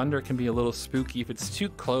thunder can be a little spooky if it's too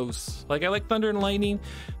close. Like I like thunder and lightning,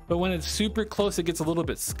 but when it's super close, it gets a little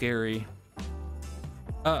bit scary.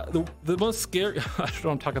 The most scary, I don't know,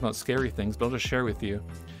 I'm talking about scary things, but I'll just share with you.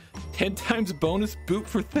 10 times bonus boot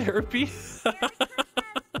for therapy.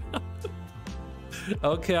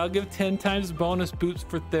 Okay, I'll give 10 times bonus boots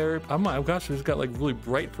for therapy. Oh my gosh, it just got like really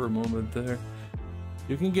bright for a moment there.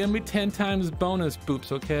 You can give me 10 times bonus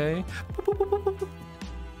boops, okay?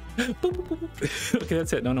 Okay,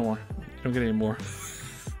 that's it. No more. Don't get any more.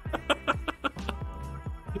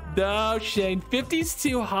 No, Shane, 50's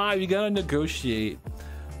too high. You gotta negotiate.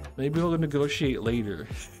 Maybe we'll negotiate later.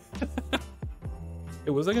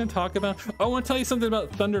 What was I going to talk about? Oh, I want to tell you something about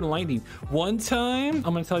thunder and lightning. One time,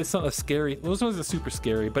 I'm going to tell you something scary. Those ones are super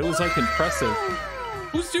scary, but it was like impressive.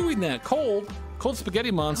 Who's doing that? Cold Spaghetti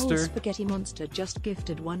Monster. Cold Spaghetti Monster just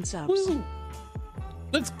gifted 1 sub.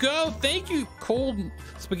 Let's go. Thank you, Cold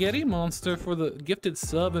Spaghetti Monster, for the gifted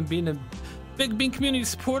sub and being a big bean community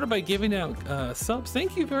supporter by giving out subs.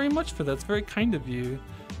 Thank you very much for that. It's very kind of you.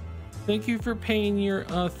 Thank you for paying your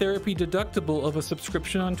therapy deductible of a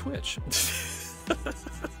subscription on Twitch.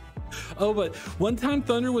 Oh, but one time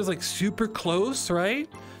thunder was like super close, right,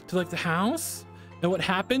 to like the house, and what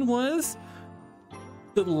happened was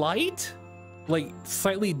the light like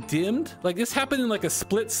slightly dimmed. Like this happened in like a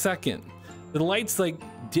split second. The lights like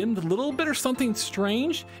dimmed a little bit or something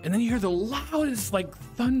strange, and then you hear the loudest like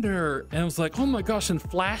thunder, and it was like, oh my gosh, and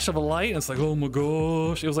flash of a light, and it's like, oh my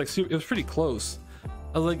gosh, it was like it was pretty close.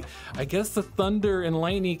 I was like, I guess the thunder and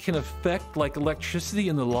lightning can affect like electricity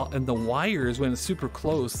in the wires when it's super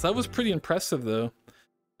close. That was pretty impressive though.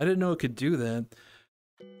 I didn't know it could do that.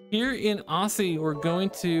 Here in Aussie, we're going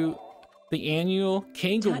to the annual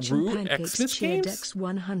Kangaroo Xmas Games. Dex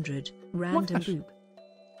 100 random boop.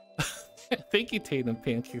 Thank you, Tatum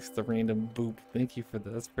Pancakes, the random boop. Thank you for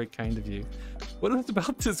that. That's very kind of you. What is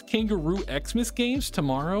about this Kangaroo Xmas Games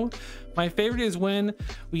tomorrow? My favorite is when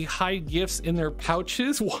we hide gifts in their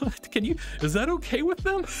pouches. What? Can you? Is that okay with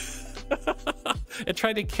them? And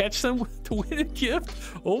try to catch them to win a gift?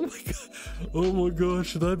 Oh my god! Oh my gosh!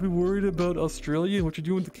 Should I be worried about Australia and what you're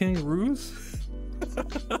doing with the kangaroos?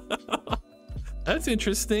 That's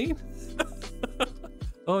interesting.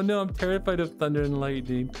 Oh no, I'm terrified of thunder and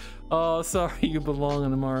lightning. Oh, sorry, you belong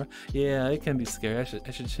on Amara. Yeah, it can be scary. I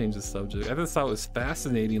should change the subject. I just thought it was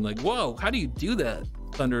fascinating. Like, whoa, how do you do that?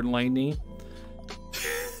 Thunder and lightning.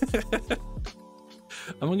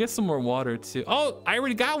 I'm gonna get some more water too. Oh, I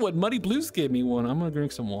already got one. Muddy Blues gave me one. I'm gonna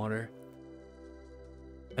drink some water.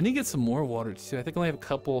 I need to get some more water too. I think I only have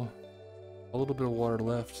a little bit of water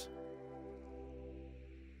left.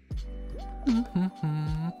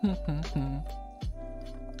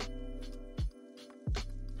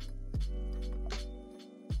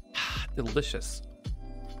 Delicious.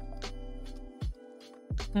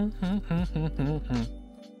 You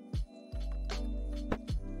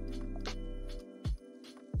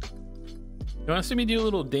want to see me do a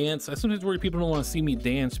little dance? I sometimes worry people don't want to see me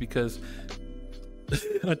dance because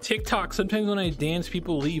on TikTok, sometimes when I dance,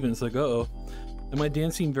 people leave and it's like, uh-oh, am I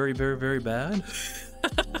dancing very, very, very bad?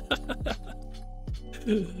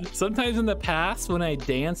 Sometimes in the past, when I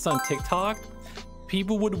danced on TikTok,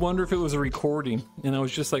 people would wonder if it was a recording, and I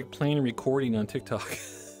was just like playing a recording on TikTok.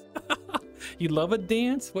 You love a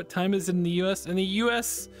dance? What time is it in the US? In the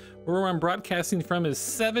US, where I'm broadcasting from, is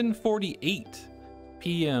 7:48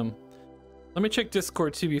 p.m. Let me check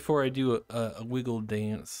Discord too before I do a wiggle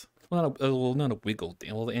dance. Well, not a wiggle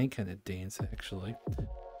dance. Well, any kind of dance actually.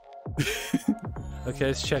 Okay,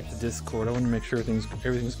 let's check the Discord. I want to make sure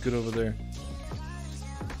everything's good over there.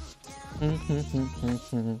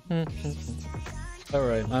 All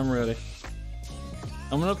right, I'm ready.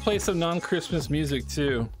 I'm gonna play some non-Christmas music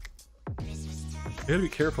too. I gotta be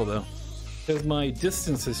careful though, because my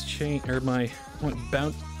distance has changed, or my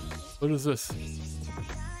bounce. What is this?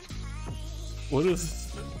 What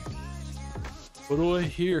is? What do I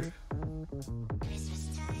hear?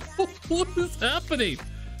 What is happening?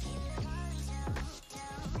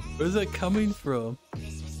 Where's that coming from?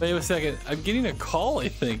 Wait a second. I'm getting a call, I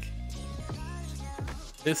think.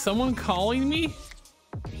 Is someone calling me?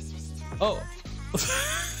 Oh.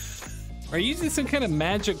 Are you using some kind of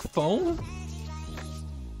magic phone?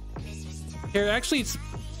 Here, actually, it's...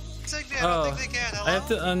 Ziggbee, I don't think they can. Hello? I have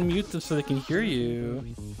to unmute them so they can hear you.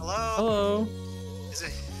 Hello? Hello?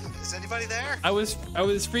 Is anybody there? I was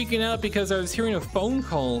freaking out because I was hearing a phone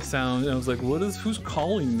call sound and I was like, who's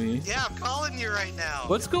calling me? Yeah, I'm calling you right now.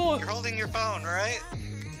 What's going on? You're holding your phone, right?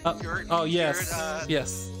 Oh, yes.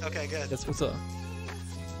 Yes. Okay, good. That's what's up.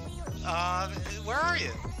 Where are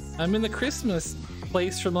you? I'm in the Christmas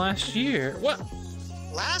place from last year. What?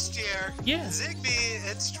 Last year? Yeah.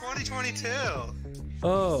 Ziggbee, it's 2022.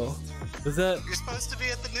 Oh, is that? You're supposed to be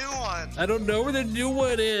at the new one. I don't know where the new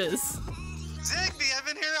one is. Ziggbee,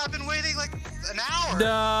 I've been waiting like an hour.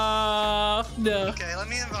 No. Okay, let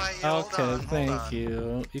me invite you. Okay, thank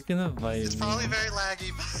you. You can invite me. It's probably very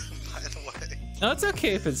laggy, by the way. No, it's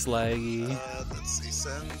okay if it's laggy. Let's see,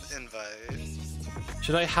 send invite.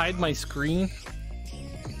 Should I hide my screen?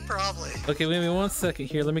 Probably. Okay, wait 1 second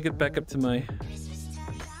here. Let me get back up to my...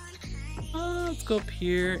 let's go up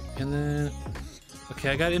here, and then... Okay,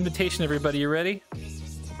 I got an invitation, everybody. You ready?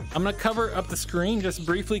 I'm gonna cover up the screen just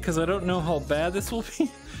briefly because I don't know how bad this will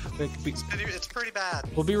be. It's pretty bad.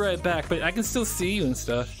 We'll be right back, but I can still see you and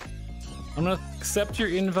stuff. I'm gonna accept your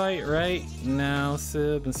invite right now,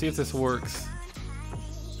 Sib, and see if this works.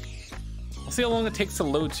 I'll see how long it takes to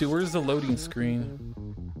load too. Where's the loading screen?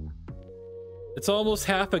 It's almost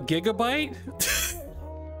half a gigabyte?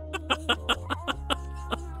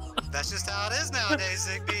 That's just how it is nowadays,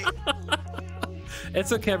 Ziggbee.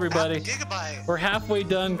 It's okay, everybody. Half a gigabyte. We're halfway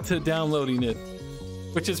done to downloading it,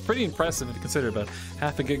 which is pretty impressive if you consider about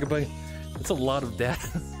half a gigabyte. That's a lot of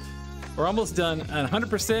data. We're almost done at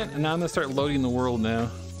 100%, and now I'm gonna start loading the world now.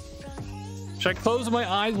 Should I close my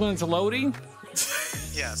eyes when it's loading?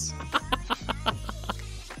 Yes.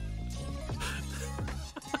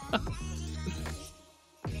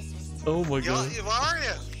 Oh my Yo, god. where are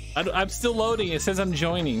you? I'm still loading. It says I'm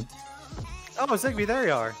joining. Oh, Ziggbee, there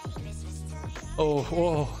you are. Oh,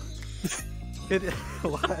 whoa.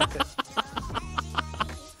 What?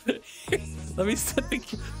 Let me set the.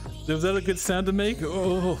 Was that a good sound to make?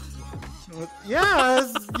 Oh. Yeah,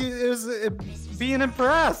 it was being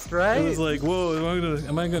impressed, right? It was like, whoa,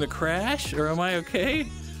 am I gonna crash or am I okay?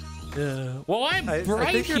 Yeah. Well, I'm I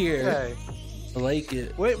right think you're here. okay. I like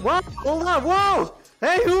it. Wait, what? Hold on, whoa!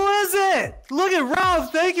 Hey, who is it? Look at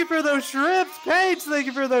Ralph, thank you for those shrimps. Paige, thank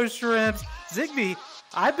you for those shrimps. Ziggbee,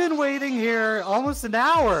 I've been waiting here almost an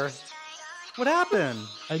hour. What happened?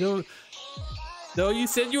 I don't. No, you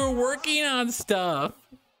said you were working on stuff.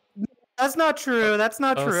 That's not true. That's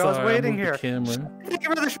not Oh, true. I was sorry, waiting moved the here. camera. Thank you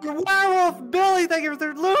for the shrimp. Werewolf, Billy, thank you for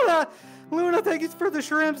the Luna. Luna, thank you for the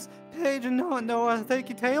shrimps. Paige and Noah, thank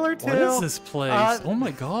you. Taylor, too. What is this place? Oh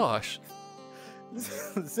my gosh.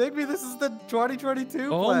 Ziggbee, this is the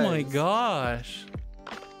 2022 Oh place. my gosh.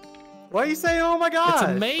 Why are you saying, oh my gosh?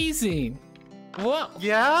 It's amazing. What?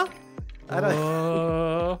 Yeah? I don't...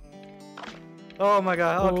 Whoa. Oh my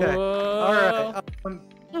god, okay. Whoa.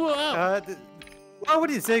 Alright. Whoa. What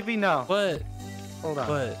do you, Ziggbee? No. What? Hold on.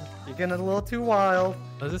 What? You're getting a little too wild.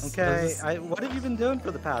 Was this, Okay, was this- what have you been doing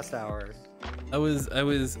for the past hour? I was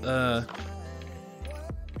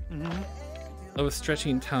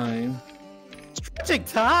stretching time. Stretching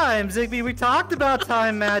time, Ziggbee. We talked about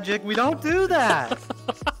time magic. We don't do that.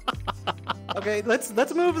 Okay, let's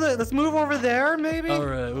move over there, maybe. All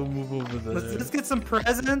right, we'll move over there. Let's get some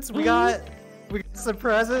presents. We got some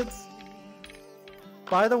presents.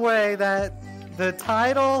 By the way, that the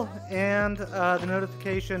title and the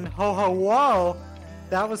notification "Ho Ho Whoa"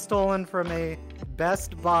 that was stolen from a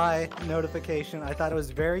Best Buy notification. I thought it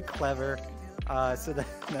was very clever. So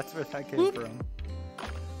that's where that came from.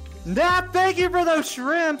 Nap, thank you for those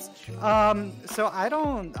shrimps. So I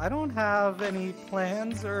don't have any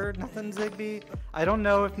plans or nothing, Ziggbee. I don't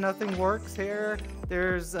know if nothing works here.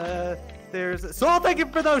 There's Soul, thank you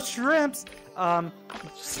for those shrimps. Can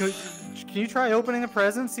you try opening a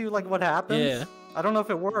present, see like what happens? Yeah. I don't know if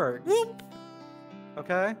it works. Whoop.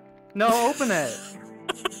 Okay. No, open it.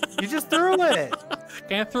 You just threw it.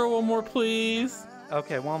 Can I throw one more, please?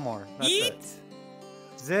 Okay, one more. That's Eat. it.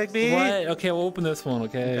 Ziggbee. What? Okay, we'll open this one.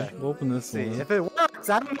 Okay, Okay. we'll open this See one. if it works.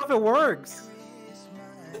 I don't know if it works.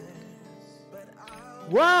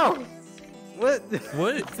 Wow! What?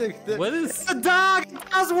 What? What is? It's a dog! It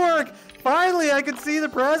does work! Finally, I can see the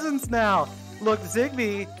presents now. Look,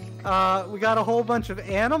 Ziggbee, we got a whole bunch of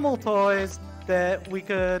animal toys that we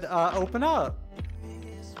could open up.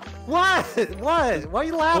 What? What? Why are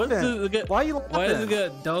you laughing? Why are you laughing? Why does it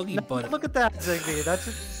got doggy No, butt? look at that, Ziggbee. That's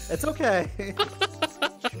just, it's okay.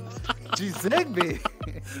 Gee, Ziggbee.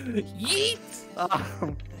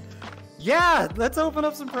 Yeet! Yeah, let's open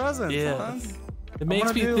up some presents. Yes. Huh? It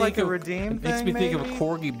makes me do think like a of redeem it makes thing, me think of a maybe?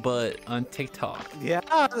 corgi butt on TikTok. Yeah,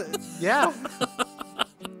 yeah.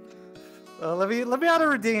 Let me add a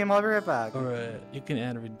redeem. I'll be right back. All right, you can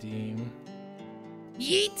add a redeem.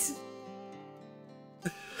 Yeet!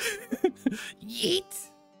 Yeet!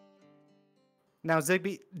 Now,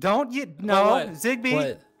 Ziggbee, don't you? No, What? Ziggbee,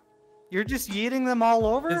 What? you're just yeeting them all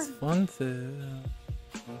over. It's fun to.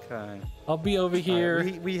 Okay. I'll be over here.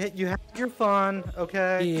 You have your fun,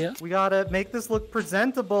 okay? Yeah. We gotta make this look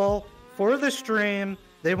presentable for the stream.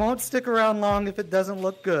 They won't stick around long if it doesn't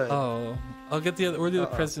look good. Oh, I'll get the other. Where did the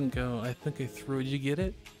present go? I think I threw it. Did you get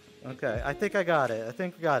it? Okay, I think I got it. I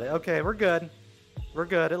think we got it. Okay, we're good. We're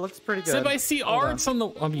good. It looks pretty good. Sib, I see Hold arts on the.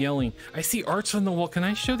 I'm yelling. I see arts on the wall. Can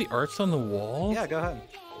I show the arts on the wall? Yeah, go ahead.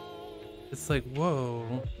 It's like,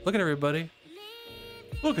 whoa. Look at everybody.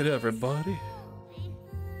 Look at everybody.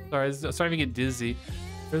 Sorry, I'm starting to get dizzy.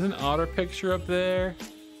 There's an otter picture up there.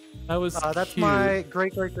 That was That's cute. my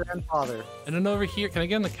great-great-grandfather. And then over here, can I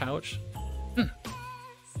get on the couch?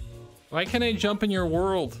 Why can't I jump in your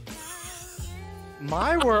world?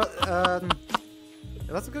 My world.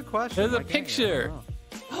 That's a good question. There's a Why can't you? I picture.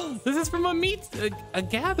 don't know. This is from a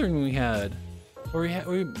gathering we had, where we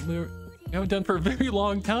haven't done for a very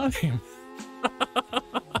long time.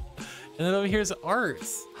 And then over here's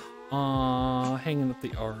arts. Aw, hanging up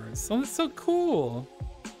the arts. Oh, that's so cool.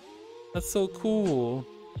 That's so cool.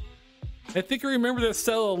 I think I remember that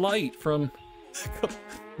cell of light from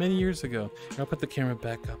many years ago. I'll put the camera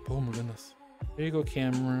back up. Oh my goodness. There you go,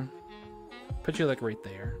 camera. Put you like right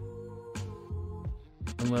there.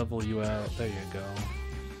 And level you out. There you go.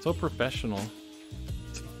 So professional.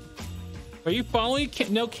 Are you following?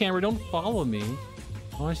 No, camera, don't follow me.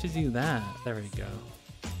 Why don't you do that? There we go.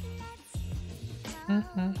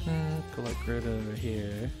 Go like right over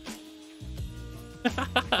here.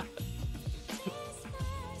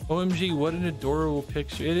 OMG, what an adorable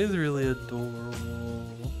picture. It is really adorable.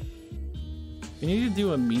 We need to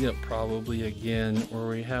do a meetup probably again where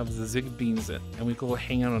we have the Zigbees and we go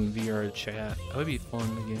hang out on VR chat. That would be fun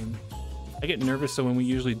again. I get nervous so when we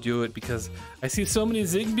usually do it because I see so many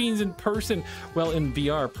Zigbees in person. Well, in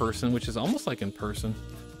VR person, which is almost like in person.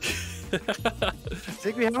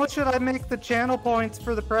 Ziggbee, how much should I make the channel points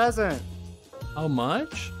for the present? How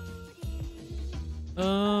much?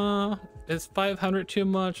 Is 500 too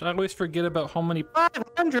much? I always forget about how many.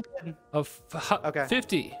 500. Okay.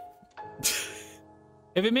 50.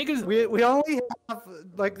 If it makes us, we only have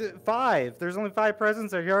like 5. There's only 5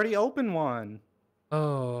 presents there. You already opened one.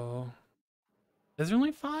 Oh, is there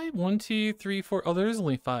only 5? 1, 2, 3, 4. Oh, there is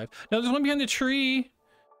only 5. No, there's one behind the tree.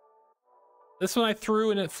 This one I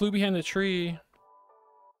threw and it flew behind the tree.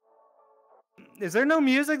 Is there no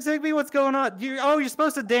music, Ziggbee? What's going on? You're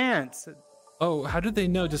supposed to dance. Oh, how did they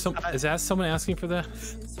know? Is that someone asking for that?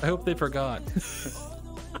 I hope they forgot.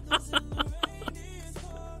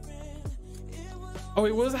 Oh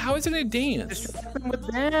wait, how is it gonna dance? Distract them with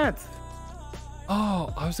dance.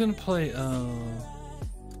 Oh, I was gonna play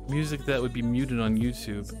music that would be muted on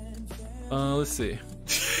YouTube. Let's see.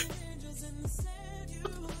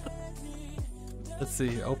 Let's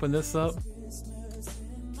see. Open this up.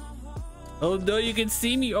 Oh no, you can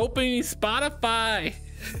see me opening Spotify.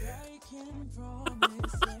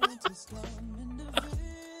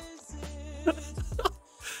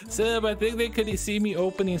 Seb, I think they could see me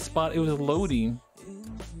opening Spot. It was loading.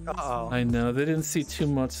 Uh-oh. I know they didn't see too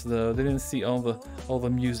much though. They didn't see all the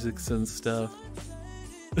musics and stuff.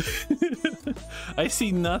 I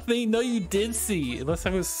see nothing. No, you did see. Unless I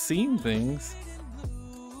was seeing things.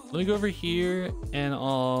 Let me go over here and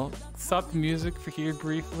I'll stop the music for here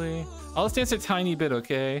briefly. I'll just dance a tiny bit,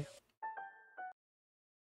 okay?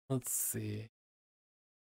 Let's see.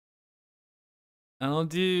 I'll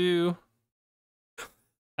do.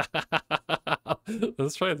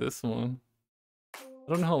 Let's try this one. I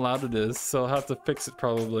don't know how loud it is, so I'll have to fix it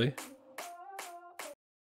probably.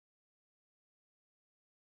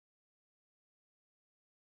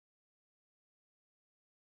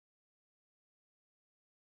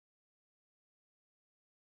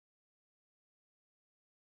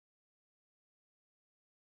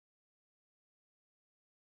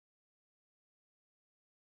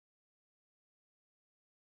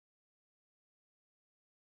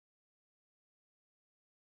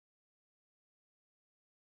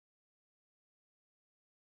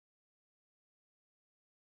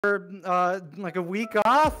 Like a week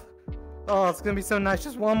off. Oh, it's gonna be so nice.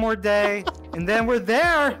 Just one more day, and then we're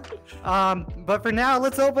there. But for now,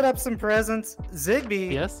 let's open up some presents.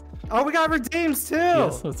 Ziggbee. Yes. Oh, we got redeems too.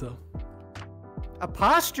 Yes. What's up? A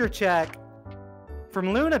posture check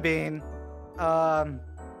from Luna Bean. I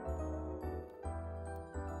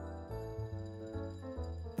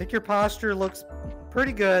think your posture looks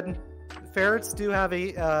pretty good. Ferrets do have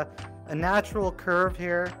a natural curve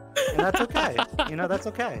here, and that's okay. You know, that's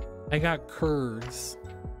okay. I got curves.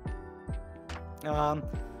 All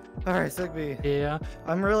right, Ziggbee. Yeah.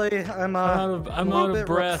 I'm out of breath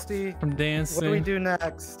rusty. from dancing. What do we do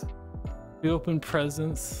next? We open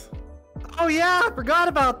presents. Oh yeah, I forgot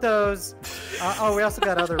about those. Oh, we also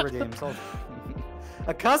got other redeems.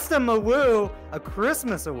 A custom awoo, a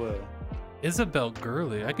Christmas awoo. Isabel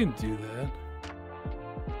Gurley, I can do that.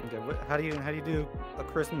 Okay, how do you do a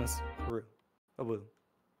Christmas awoo?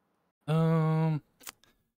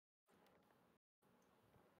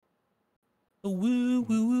 Woo woo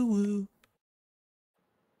woo woo.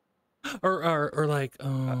 Or like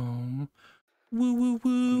woo woo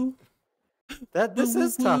woo. This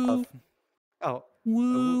is tough. Oh.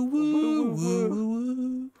 Woo woo woo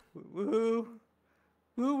woo woo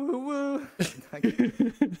woo woo.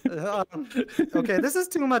 Okay, this is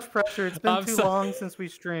too much pressure. It's been too long since we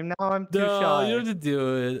streamed. Now I'm too shy. You don't have to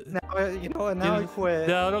do it. Now you know what? Now I quit.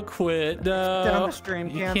 No, don't quit. No. Down the stream.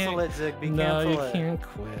 Cancel it, Ziggbee. No, Cancel you it. can't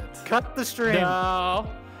quit. Cut the stream. No.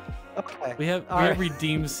 Okay. We have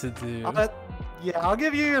redeems to do. Yeah, I'll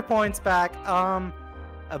give you your points back. A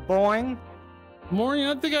boing. Maureen, I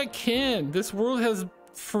don't think I can. This world has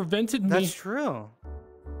prevented me. That's true.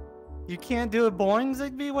 You can't do a boing,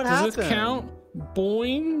 Ziggbee? What happened? Does this count?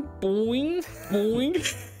 Boing, boing,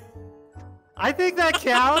 boing. I think that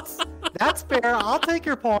counts. That's fair. I'll take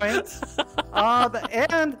your points.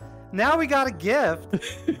 And now we got a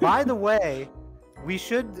gift. By the way,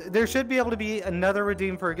 there should be able to be another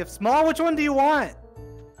redeem for a gift. Small, which one do you want?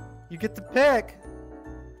 You get to pick.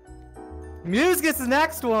 Muse gets the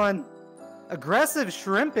next one. Aggressive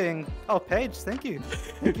shrimping. Oh, Paige, thank you.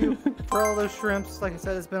 Thank you for all those shrimps. Like I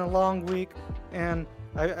said, it's been a long week, and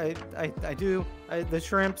I do. The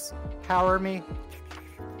shrimps power me.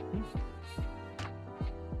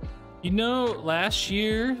 You know, last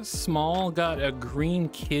year, Small got a green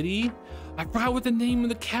kitty. I forgot what the name of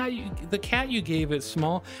the cat you gave it,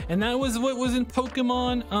 Small, and that was what was in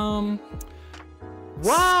Pokemon.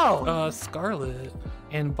 Wow. Scarlet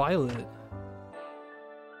and Violet.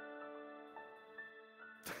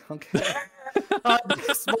 Okay.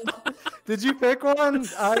 Did you pick one?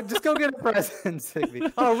 Just go get a present,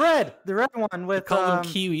 Ziggbee. Oh, red. The red one with Call him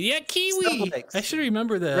Kiwi. Yeah, Kiwi. snowflakes. I should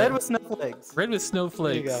remember that. Red with snowflakes. Red with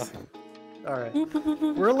snowflakes. There you go. All right.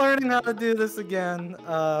 We're learning how to do this again.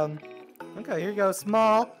 Okay, here you go.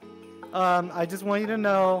 Small. I just want you to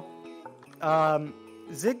know,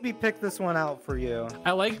 Ziggbee picked this one out for you.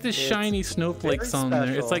 I like the shiny snowflakes on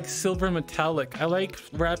there. It's like silver metallic. I like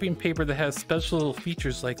wrapping paper that has special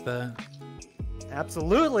features like that.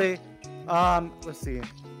 Absolutely. Let's see.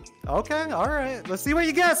 Okay, all right. Let's see what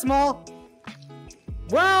you get, Small.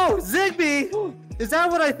 Wow, Ziggbee! Is that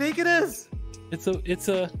what I think it is? It's a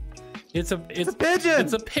pigeon. It's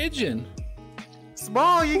a pigeon.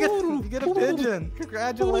 Small, you get a pigeon.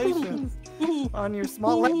 Congratulations on your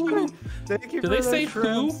small. Thank you. Do for they say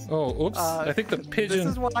shrimps. poo? Oh, oops. I think the pigeon. This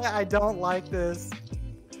is why I don't like this.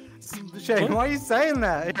 Shane, why are you saying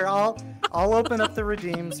that? Here, I'll open up the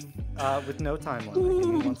redeems with no time limit.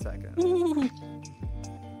 Give me 1 second.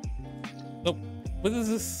 Oh, what is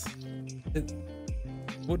this?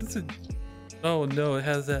 What is it? Oh no, it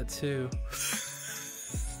has that too.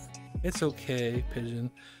 It's okay,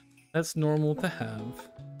 pigeon. That's normal to have.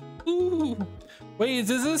 Ooh. Wait,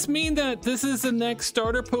 does this mean that this is the next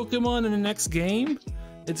starter Pokemon in the next game?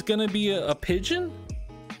 It's gonna be a pigeon?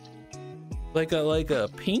 Like a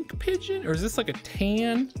pink pigeon? Or is this like a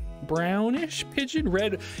tan, brownish pigeon?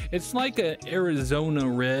 Red. It's like a Arizona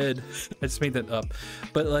red. I just made that up.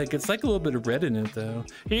 But like it's like a little bit of red in it though.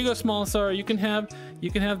 Here you go, Small Star. You can have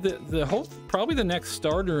the whole, probably the next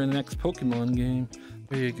starter in the next Pokemon game.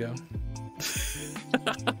 There you go.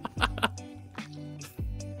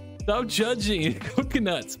 Stop judging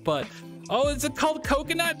coconuts, but oh, is it called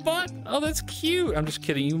coconut butt? Oh, that's cute. I'm just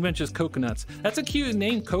kidding. You mentioned coconuts. That's a cute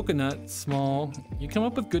name, Coconut. Small. You come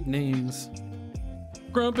up with good names.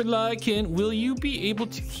 Grumpy Lycan, will you be able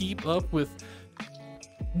to keep up with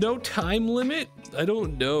no time limit? I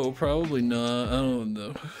don't know. Probably not. I don't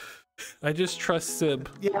know. I just trust Sib.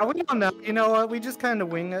 Yeah, we don't know. You know what? We just kind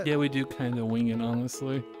of wing it. Yeah, we do kind of wing it,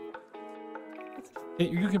 honestly.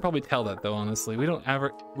 You can probably tell that though, honestly. We don't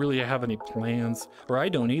ever really have any plans, or I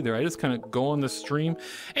don't either. I just kind of go on the stream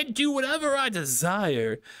and do whatever I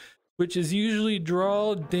desire, which is usually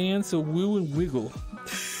draw, dance, or woo and wiggle.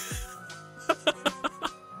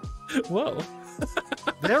 Whoa.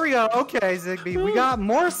 There we go. Okay, Ziggbee. We got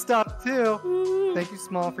more stuff too. Thank you,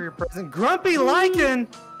 Small, for your present. Grumpy Lycan,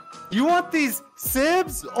 you want these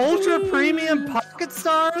Sibs Ultra Premium Pocket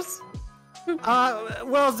Stars?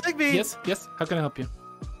 Well, Ziggbee. Yes. How can I help you?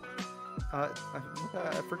 I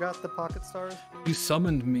forgot the Pocket Stars. You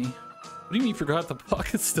summoned me. What do you mean you forgot the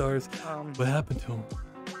Pocket Stars? What happened to them?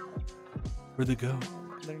 Where'd they go?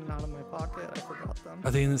 They're not in my pocket. I forgot them.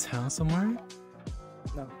 Are they in this house somewhere?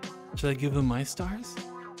 No. Should I give them my stars?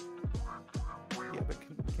 Yeah, but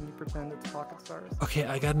can you pretend it's Pocket Stars? Okay,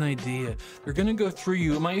 I got an idea. They're gonna go through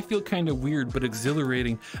you. It might feel kind of weird, but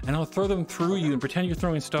exhilarating. And I'll throw them through you and pretend you're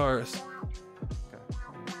throwing stars. Okay.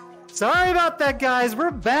 Sorry about that, guys. We're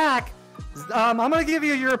back. I'm gonna give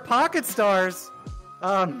you your Pocket Stars.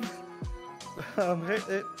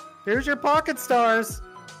 Here's your Pocket Stars.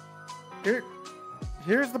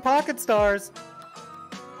 Here's the Pocket Stars.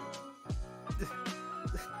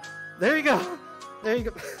 There you go. There you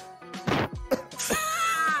go.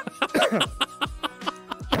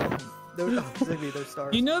 They're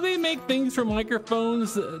stars. You know they make things for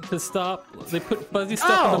microphones to stop. They put fuzzy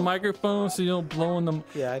stuff on the microphone so you don't blow in them.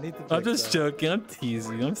 Yeah, I need to. I'm just joking. I'm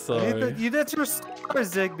teasing. I'm sorry. That's your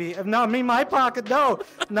stars, Ziggbee. No, I mean my pocket. No,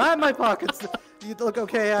 not my pockets. You look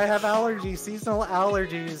okay. I have allergies, seasonal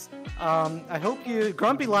allergies. I hope you,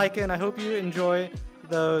 Grumpy Lycan. I hope you enjoy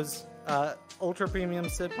those ultra premium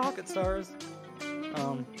Sid Pocket Stars.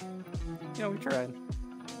 We tried.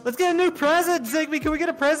 Let's get a new present, Ziggbee. Can we get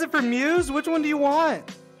a present for Muse? Which one do you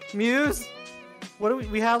want? Muse? What do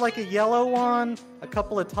we have? Like a yellow one, a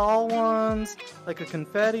couple of tall ones, like a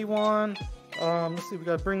confetti one. Let's see. We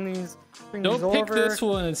gotta bring these over. Don't pick this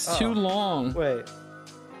one. It's too long. Wait.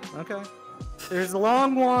 Okay. There's a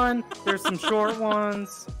long one. There's some short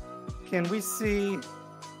ones. Can we see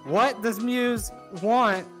what does Muse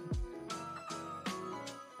want?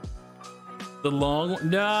 The long one?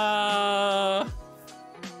 No.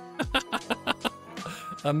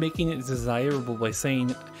 I'm making it desirable by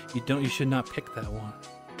saying you should not pick that one.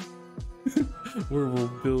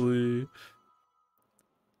 Werewolf Billy.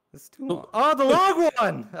 It's too long. Oh, the long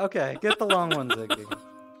one! Okay, get the long one, Ziggbee.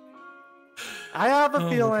 I have a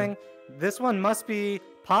feeling this one must be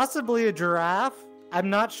possibly a giraffe. I'm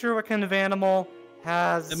not sure what kind of animal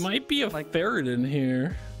has... It might be a ferret in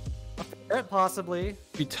here. A ferret, possibly.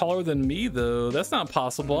 Be taller than me, though. That's not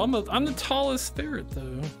possible. I'm the tallest ferret,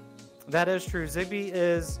 though. That is true. Ziggbee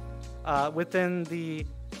is within the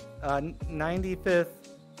 95th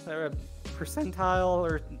percentile,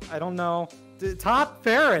 or I don't know. The top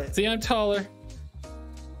ferret. See, I'm taller.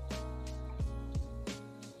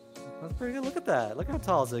 That's pretty good. Look at that. Look how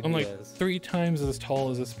tall Ziggbee I'm like is. 3 times as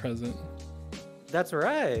tall as this present. That's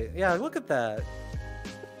right. Yeah, look at that.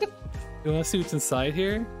 You want to see what's inside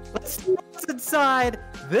here? Let's see what's inside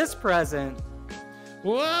this present.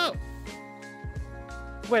 Whoa!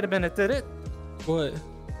 Wait a minute, did it? What?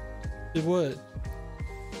 Did what?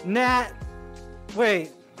 Nat.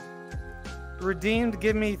 Wait. Redeemed,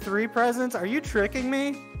 give me 3 presents? Are you tricking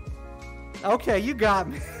me? Okay, you got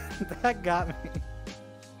me. That got me.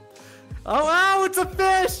 Oh, it's a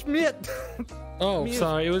fish! Oh,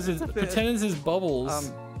 sorry. It was pretend it's his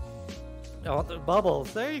bubbles. Oh, the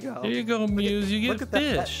bubbles. There you go. There you go, Muse. You get look at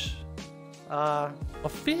fish. A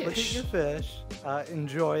fish. Look at your fish.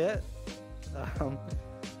 Enjoy it.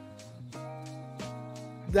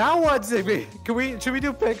 Now what, Ziggbee? Should we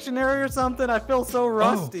do Pictionary or something? I feel so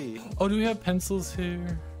rusty. Oh, do we have pencils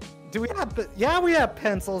here? Do we have? Yeah, we have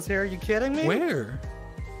pencils here. Are you kidding me? Where?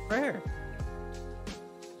 Where?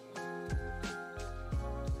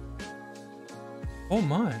 Oh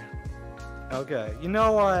my. Okay. You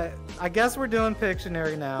know what? I guess we're doing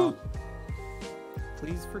Pictionary now. Whew.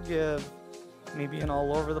 Please forgive me being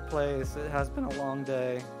all over the place. It has been a long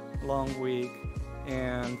day, long week,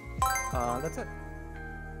 and that's it.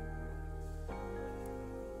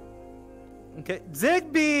 Okay,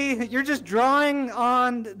 Ziggbee, you're just drawing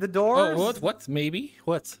on the doors. Oh, what? Maybe?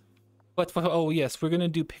 What? Oh, yes, we're gonna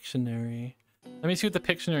do Pictionary. Let me see what the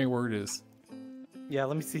Pictionary word is. Yeah,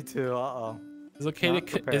 let me see too. Is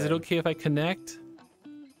it okay if I connect?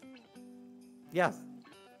 Yes.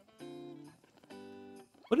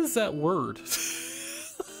 What is that word?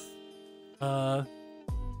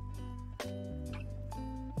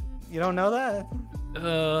 You don't know that?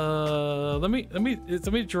 Let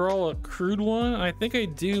me draw a crude one. I think I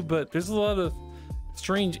do, but there's a lot of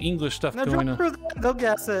strange English stuff going on. They'll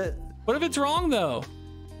guess it. What if it's wrong though?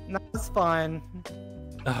 No, it's fine.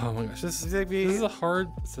 Oh my gosh, this is a hard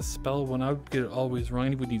to spell one. I would get it always wrong.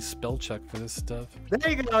 I would need spell check for this stuff.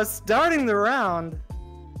 There you go. Starting the round.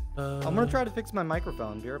 I'm gonna try to fix my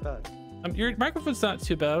microphone. Be right back. Your microphone's not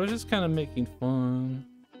too bad. I was just kind of making fun.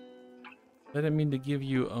 I didn't mean to give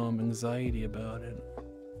you anxiety about it.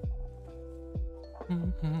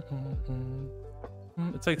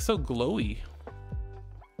 It's like so glowy.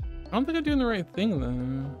 I don't think I'm doing the right thing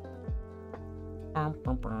though.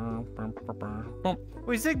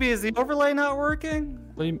 Wait, Ziggbee, is the overlay not working?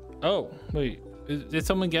 Oh, wait. Did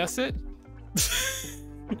someone guess it?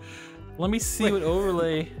 Let me see what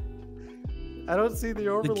overlay. I don't see the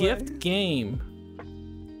overlay. The gift game.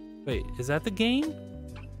 Wait, is that the game?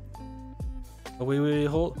 Oh, wait,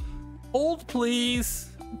 hold please.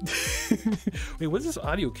 Wait, what's this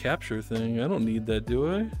audio capture thing? I don't need that,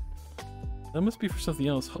 do I? That must be for something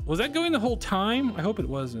else. Was that going the whole time? I hope it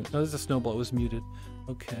wasn't. No, there's a snowball. It was muted.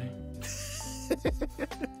 Okay.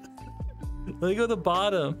 Let me go to the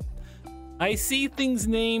bottom. I see things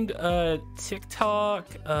named TikTok,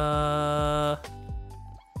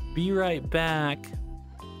 be right back.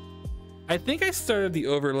 I think I started the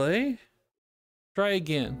overlay. Try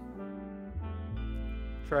again.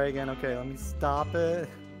 Try again. Okay, let me stop it.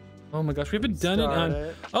 Oh my gosh, we haven't done it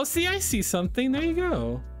on... Oh, see, I see something. There you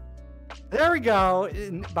go. There we go.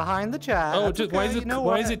 Behind the chat. Oh, just okay.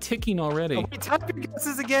 Why is it ticking already? Oh, wait, type your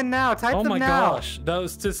guesses again now. Type them now. Oh my gosh, that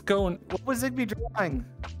was just going... What was Ziggbee drawing?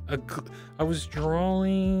 I was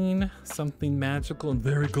drawing something magical and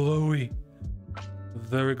very glowy.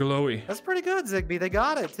 Very glowy. That's pretty good, Ziggbee. They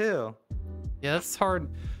got it too. Yeah, that's hard.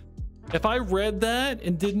 If I read that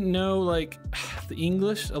and didn't know like the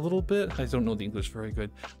English a little bit, I don't know the English very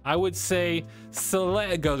good. I would say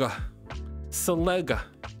Selega. Selega.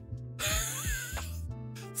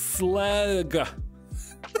 Slega.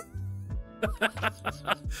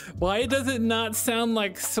 Why does it not sound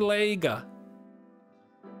like Slega?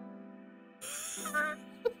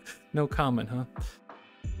 No comment, huh?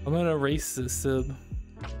 I'm gonna erase this sub.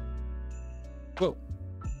 Whoa.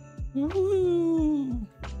 Woo.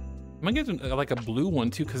 Am I getting like a blue one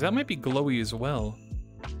too? Because that might be glowy as well.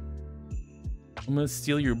 I'm gonna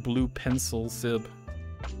steal your blue pencil, Sib.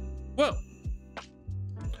 Whoa!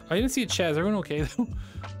 I didn't see a chat. Is everyone okay though?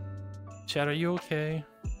 Chat, are you okay?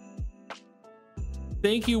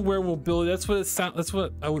 Thank you, Werewolf Billy. That's what it sound. That's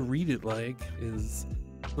what I would read it like. Is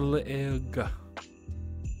leg.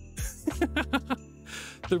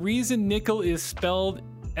 The reason nickel is spelled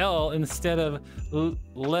L instead of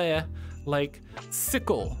le, like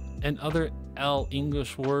sickle and other L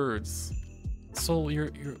English words. So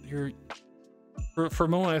you're for a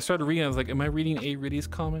moment I started reading. I was like, am I reading A Riddy's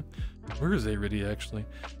comment? Where is A Riddy actually?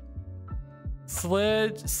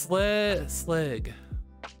 Slag,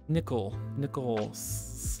 nickel,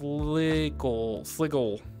 sliggle.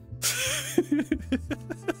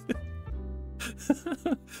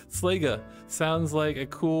 Slega sounds like a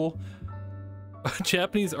cool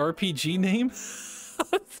Japanese RPG name.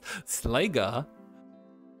 Slega.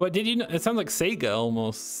 What did you know? It sounds like Sega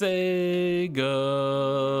almost. Sega.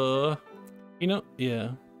 You know,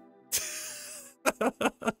 yeah.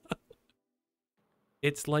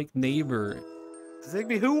 It's like neighbor.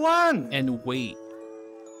 Ziggbee, who won? And wait.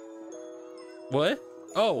 What?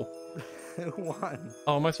 Oh. Who won?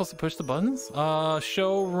 Oh, am I supposed to push the buttons?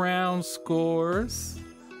 Show round scores.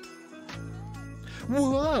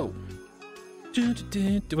 Whoa. Wait, I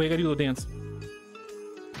gotta do a little dance.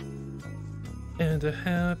 And a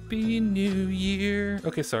happy new year.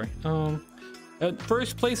 Okay, sorry. At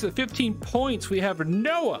first place at 15 points, we have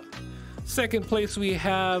Noah. Second place, we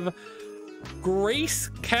have Grace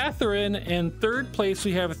Catherine. And third place,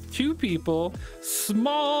 we have two people,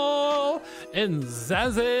 Small and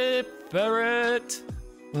Zazie Barrett.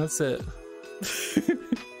 That's it.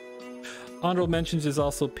 Honorable mentions is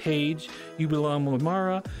also Paige, You Belong with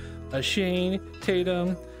Mara, Shane,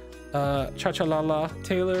 Tatum, Cha-Cha-La-La,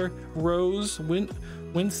 Taylor, Rose,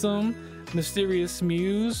 Winsome, Mysterious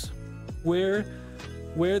Muse, Where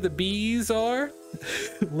the Bees Are,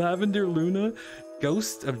 Lavender Luna,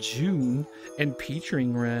 Ghost of June, and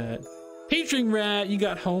Petring Rat. Petring Rat, you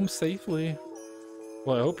got home safely.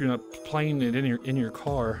 Well, I hope you're not playing it in your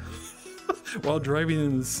car while driving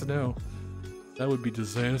in the snow. That would be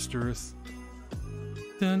disastrous.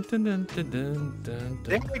 Dun, dun, dun, dun, dun, dun, dun.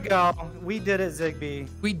 There we go. We did it, Ziggbee.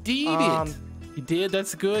 We did it. You did.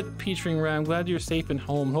 That's good, Petring Rat. I'm glad you're safe and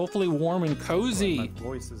home. Hopefully warm and cozy. My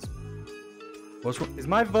voice is... What's wrong? Is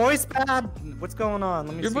my voice bad? What's going on?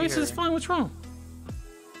 Let me Your see voice here. is fine. What's wrong?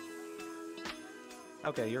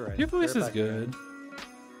 Okay, you're right. Your voice You're is back here. good.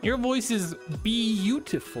 Your voice is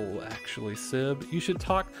beautiful, actually, Sib. You should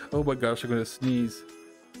talk. Oh my gosh, I'm gonna sneeze.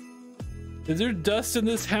 Is there dust in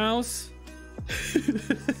this house?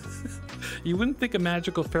 You wouldn't think a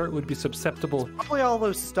magical ferret would be susceptible. Probably all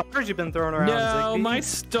those stars you've been throwing around, No, Ziggbee. my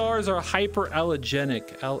stars are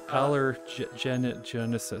hyperallergenic.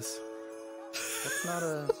 Allergenesis. That's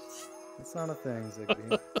not a thing,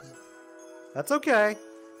 Ziggbee. That's okay.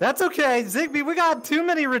 That's okay, Ziggbee. We got too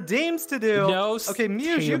many redeems to do. No, okay,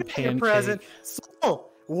 Muse, you Tatum get your present. So,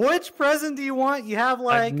 which present do you want? You have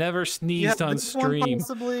like. I've never sneezed on this one stream.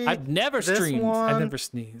 possibly, I've never this streamed. one, I've never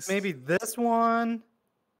sneezed. Maybe this one.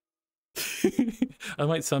 I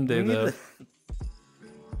might someday We need though. the-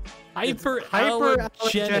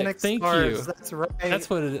 Hyperallergenic. Thank stars. you. That's right. That's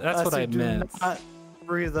what it. That's what So I do meant. not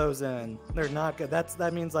breathe those in. They're not good.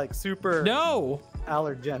 That means like super No.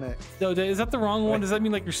 allergenic. No, is that the wrong one? Does that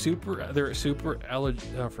mean like you're super? They're super allergic.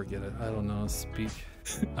 Oh, forget it. I don't know. Speak.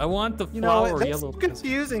 I want the You know, flower that's yellow.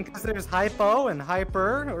 confusing because there's hypo and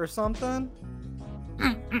hyper or something.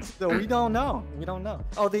 So we don't know. We don't know.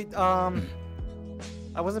 Oh,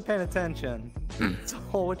 I wasn't paying attention. So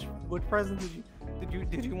which present did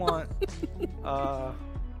you want?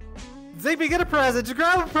 Ziggbee, get a present. Just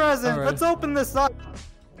grab a present. All right. Let's open this up.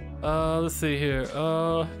 Let's see here.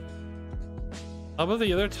 How about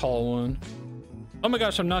the other tall one? Oh my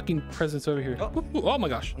gosh, I'm knocking presents over here. Oh. Oh my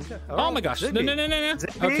gosh. Okay. Oh my gosh. No, Ziggbee. no, no, no, no.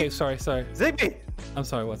 Ziggbee? Okay, sorry. Ziggbee, I'm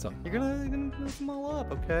sorry. What's up? you're gonna mess them all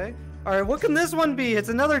up, okay? All right. What can this one be? It's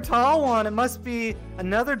another tall one. It must be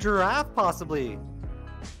another giraffe, possibly.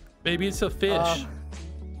 Maybe it's a fish.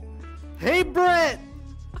 Hey, Brett.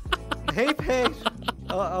 Hey, Paige.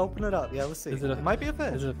 I'll open it up. Yeah, let's see. Is it a- It might be a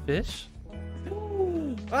fish. Is it a fish?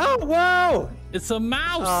 Oh, whoa! It's a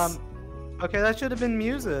mouse. Okay, that should have been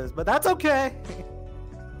Muse's, but that's okay.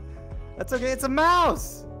 That's okay. It's a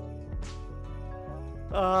mouse.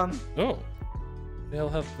 Oh. They'll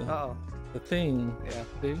have Uh-oh. the thing. Yeah.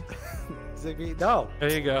 See? Ziggbee. No.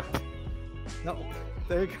 There you go. No.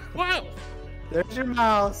 There you go. Wow. There's your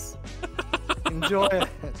mouse. Enjoy it.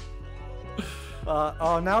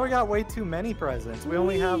 Oh, now we got way too many presents. We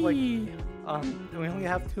only have like, we only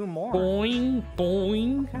have 2 more. Boing,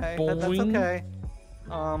 boing, Okay, boing. that's okay.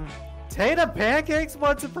 Tatum Pancakes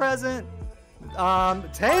wants a present.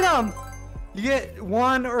 Tatum, you get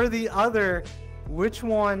one or the other. Which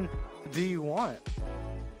one do you want?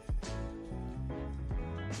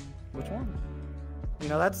 Which one? You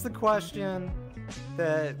know, that's the question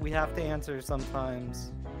that we have to answer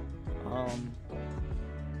sometimes.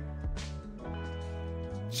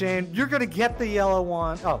 Shane, you're gonna get the yellow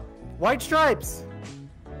one. Oh, white stripes.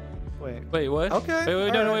 Wait, what? Okay.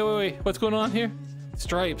 Wait, no, wait. What's going on here?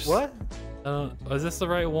 Stripes. What? Is this the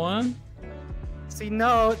right one? See,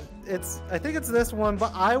 no, I think it's this one,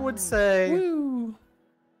 but I would say, Woo.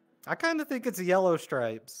 I kind of think it's yellow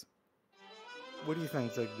stripes. What do you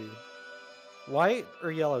think, Ziggbee? White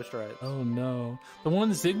or yellow stripes? Oh no, the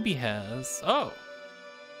one Ziggbee has. Oh.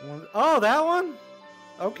 Oh, that one?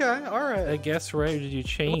 Okay, all right. I guess right. Did you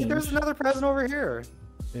change? Look, there's another present over here.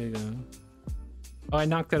 There you go. Oh, I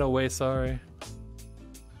knocked that away. Sorry.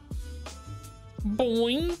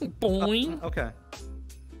 Boing, boing. Okay.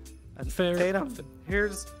 Fair. Tatum,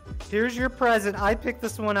 here's your present. I picked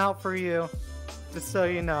this one out for you, just so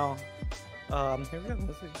you know. Here we go.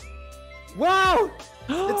 Let's see. Wow!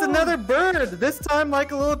 It's another bird. This time,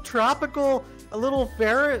 like a little tropical, a little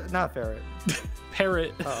ferret. Not ferret.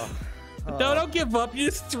 Parrot. Uh-oh. No, don't give up. You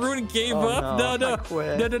just threw it and gave up. No. I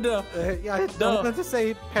quit. No. Yeah, I don't want to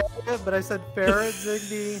say parrot, but I said ferret,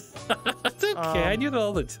 Ziggbee. It's okay. I do it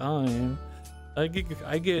all the time. I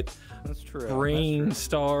get That's true. brain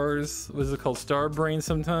stars. What is it called? Star brain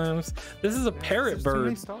sometimes. This is a parrot There's too many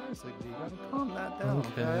bird. stars, Ziggbee. You gotta calm that down,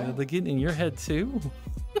 Okay. They get in your head too.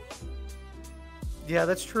 Yeah,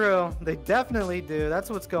 that's true. They definitely do. That's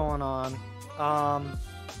what's going on.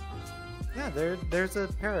 Yeah, there's a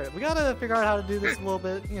parrot. We gotta figure out how to do this a little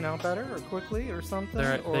bit, better or quickly or something.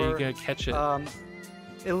 There or you gotta catch it.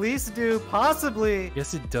 At least do possibly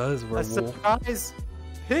Yes, it does, a Werewolf. surprise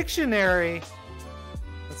Pictionary.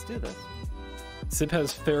 Let's do this. Sip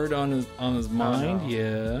has ferret on his mind. no.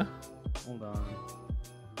 Yeah. Hold on.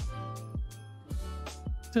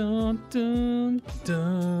 Dun, dun,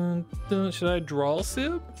 dun, dun. Should I draw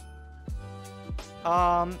Sip?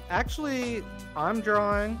 Actually, I'm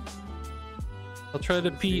drawing. I'll try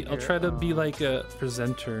to be like a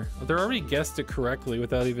presenter. They already guessed it correctly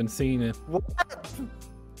without even seeing it. What?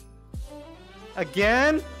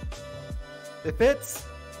 Again? If it's...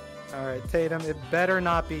 Alright, Tatum, it better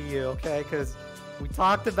not be you, okay? Because we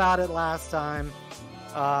talked about it last time.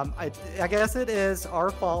 I guess it is our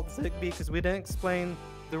fault, Ziggbee, because we didn't explain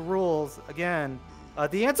the rules again.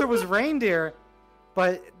 The answer was reindeer,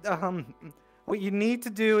 but what you need to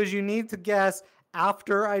do is you need to guess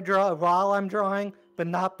after I draw, while I'm drawing, but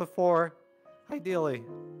not before, ideally.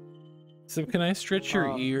 Sip, can I stretch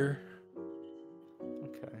your ear?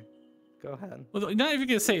 Okay, go ahead. Well, not even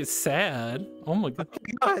gonna say it's sad. Oh my god.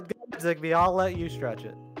 Go ahead, Ziggbee. I'll let you stretch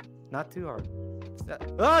it. Not too hard.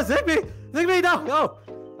 Oh, Ziggbee! Ziggbee, no!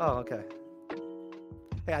 Oh, okay.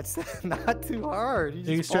 Hey, I said not too hard.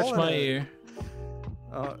 You just stretch my ear.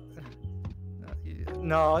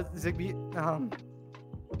 No, Ziggbee.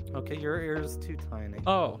 Okay, your ear is too tiny.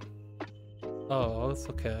 Oh, that's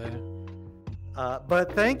okay.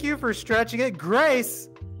 But thank you for stretching it, Grace.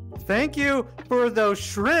 Thank you for those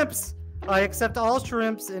shrimps. I accept all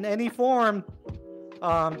shrimps in any form.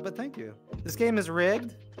 But thank you. This game is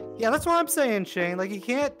rigged. Yeah, that's what I'm saying, Shane. Like you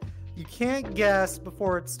can't guess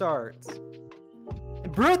before it starts.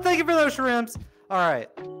 And Brute, thank you for those shrimps. All right.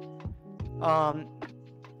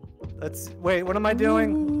 Wait. What am I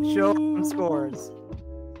doing? Show them scores.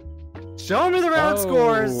 Show me the round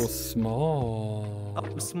scores. Oh, small.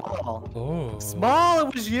 Oh, small. Oh. Small,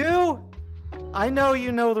 it was you? I know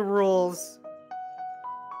you know the rules.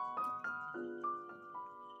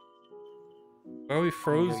 Are we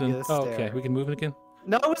frozen? get a Oh, stare. okay. We can move it again?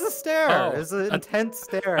 No, it was a stare. Oh, It was an intense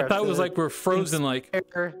stare. I thought it was like we're frozen, like...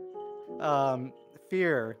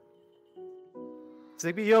 Fear.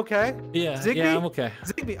 Ziggbee, you okay? Yeah, Ziggbee? yeah, I'm okay.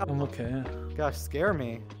 Ziggbee, I'm okay. gosh, scare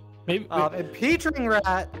me. Maybe... And Petring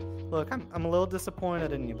Rat, look, I'm a little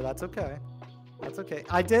disappointed in you, but that's okay. That's okay.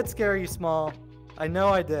 I did scare you, Small. I know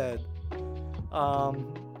I did.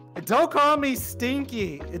 Don't call me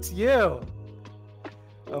Stinky. It's you.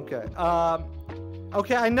 Okay.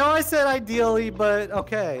 Okay, I know I said ideally, but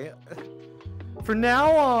okay. For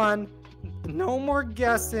now on, no more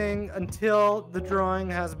guessing until the drawing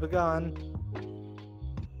has begun.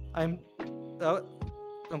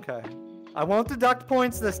 Okay. I won't deduct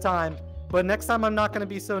points this time, but next time I'm not gonna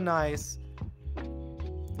be so nice.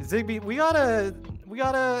 Ziggbee, we gotta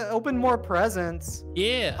open more presents.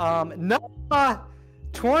 Yeah. No,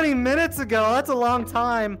 20 minutes ago. That's a long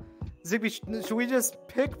time. Ziggbee, should we just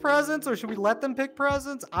pick presents or should we let them pick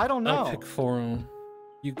presents? I don't know. I'll pick for him.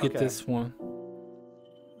 You get Okay. this one.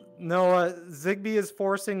 No, Ziggbee is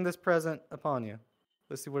forcing this present upon you.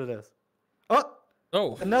 Let's see what it is. Oh,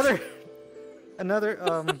 Oh. another.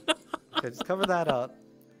 Okay, just cover that up.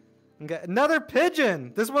 Okay, another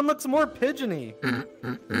pigeon. This one looks more pigeony.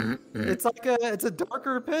 It's a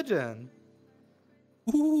darker pigeon.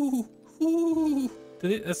 Ooh. Ooh.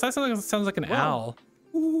 That sounds like an owl.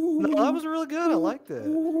 No, that was really good. I liked it.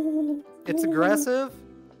 It's aggressive.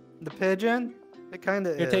 The pigeon. It kind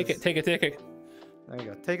of is. Here, take it. There you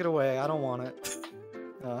go. Take it away. I don't want it.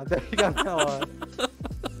 There you go. Now,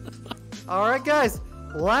 all right, guys.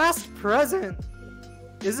 Last present.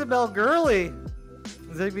 Isabel Gurley.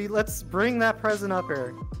 Ziggbee, let's bring that present up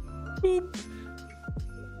here. Boop.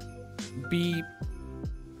 Beep.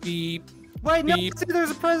 Beep. Wait, no. Beep. See,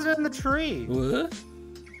 there's a present in the tree. What?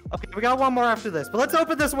 Okay, we got one more after this, but let's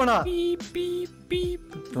open this one up. Beep, beep, beep.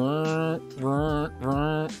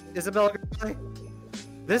 Isabel Gurley.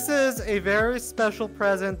 This is a very special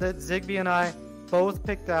present that Ziggbee and I both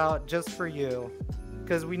picked out just for you,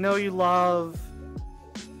 because we know you love.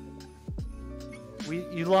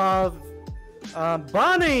 You love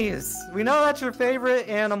bunnies. We know that's your favorite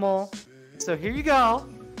animal, so here you go.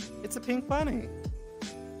 It's a pink bunny.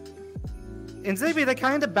 And Ziggbee, they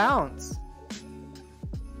kind of bounce.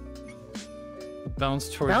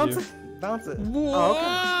 Bounce towards you. Bounce it. Whoa!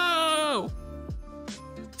 Oh,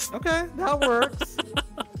 okay, that works.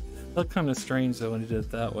 Looked kind of strange though when he did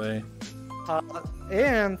it that way.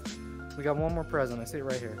 And we got one more present. I see it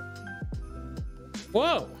right here.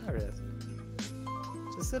 Whoa! There it is.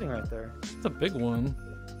 Just sitting right there. It's a big one.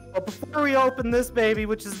 But before we open this baby,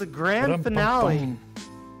 which is the grand finale,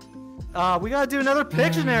 we gotta do another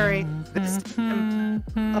Pictionary. This time,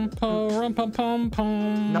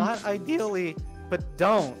 not ideally, but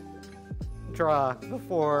don't draw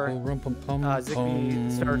before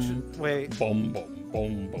Ziggbee starts. Wait.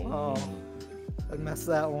 Oh, I messed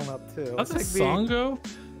that one up too. How's the Ziggbee, song go?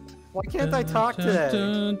 why can't I talk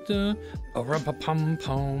today?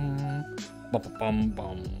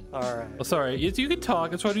 All right. Oh, sorry. You can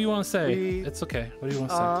talk. It's what do you want to say? It's okay. What do you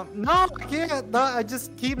want to say? No, I can't. No, I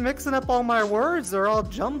just keep mixing up all my words. They're all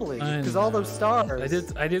jumbly because all those stars.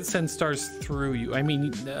 I did send stars through you. I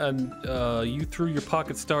mean, you threw your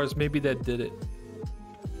pocket stars. Maybe that did it.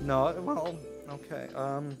 No, well, okay.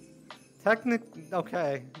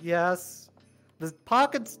 Okay, yes. The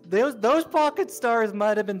pockets, those pocket stars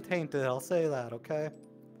might have been tainted. I'll say that. Okay.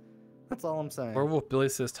 That's all I'm saying. Werewolf Billy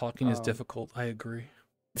says talking is difficult. I agree.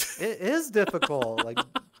 It is difficult. Like,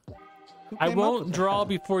 I won't draw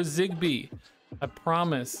before Ziggbee. I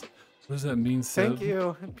promise. What does that mean, Seb? Thank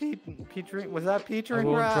you. Was that Peter I and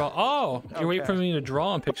won't Rat? draw. Oh, you're waiting for Okay. me to draw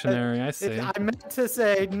on Pictionary. I see. I meant to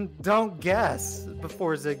say don't guess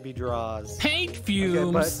before Ziggbee draws. Paint Okay,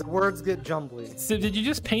 fumes. but the words get jumbly. Sib, did you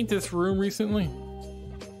just paint this room recently?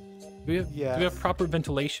 Do we Yes. have proper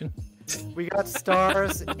ventilation? We got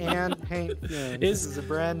stars and paint fumes. This is a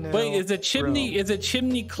brand new. Wait, is it chimney? room. Is it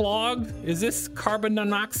chimney clogged? Is this carbon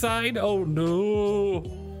monoxide? Oh no,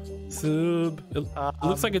 Sub. It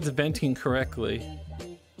looks like it's venting correctly.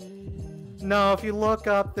 No, if you look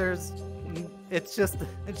up, it's just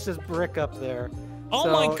brick up there. Oh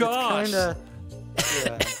So my it's gosh! kinda,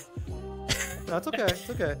 yeah. No, it's okay. It's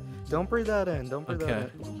okay. Don't breathe that in. Don't breathe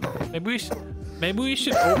that in. Maybe we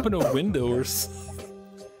should open a window or something.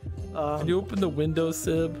 Can you open the window,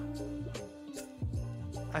 Sib?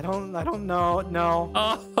 I don't know. No.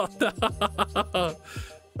 Oh, no.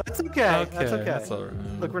 That's okay. That's okay. That's all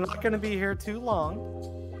right. Look, we're not gonna be here too long.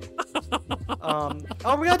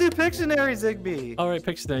 Oh, we gotta do Pictionary, Ziggbee. All right,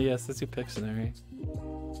 Pictionary. Yes, let's do Pictionary.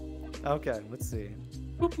 Okay, let's see.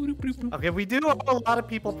 Okay, we do have a lot of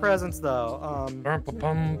people presents though. Oh, do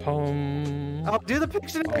the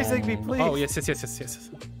Pictionary, Ziggbee, please. Oh, yes.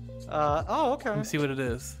 Oh, okay. Let me see what it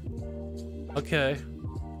is. Okay,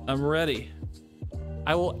 I'm ready.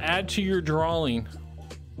 I will add to your drawing.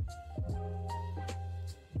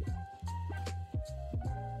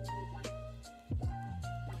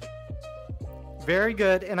 Very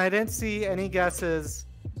good, and I didn't see any guesses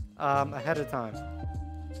ahead of time.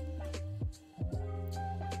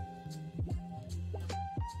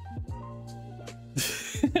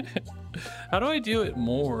 How do I do it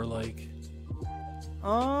more? Like,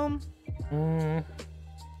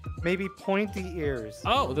 maybe pointy ears.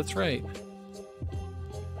 oh, that's right.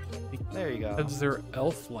 There you go. Because they're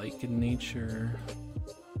elf-like in nature.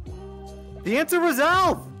 The answer was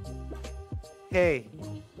elf. Hey,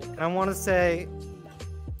 and I want to say,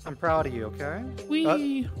 I'm proud of you. Okay?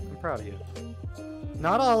 Wee. I'm proud of you.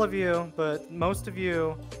 Not all of you, but most of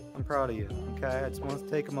you I'm proud of you. Okay, I just want to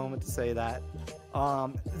take a moment to say that.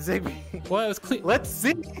 Ziggbee. Well, it was clean. Let's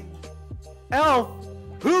see. Elf,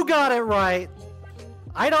 who got it right?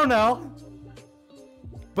 I don't know.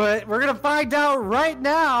 But we're gonna find out right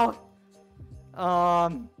now.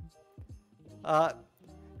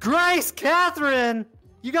 Grace Catherine,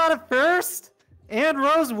 you got it first, and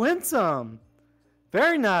Rose Winsome.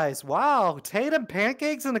 Very nice. Wow, Tatum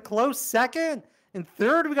Pancakes in a close second. In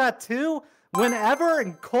third, we got two. Whenever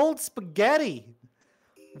and Cold Spaghetti.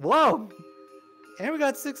 Whoa. And we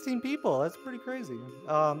got 16 people. That's pretty crazy.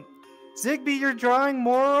 Ziggbee, you're drawing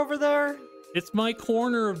more over there? It's my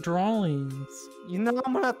corner of drawings. You know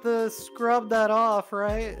I'm gonna have to scrub that off,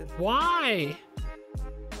 right? Why?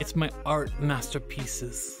 It's my art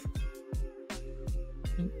masterpieces.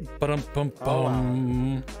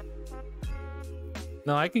 Ba-dum-bum-bum.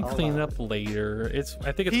 No, I can clean it up later.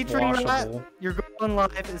 I think it's washable. Your goal in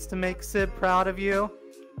life is to make Sid proud of you.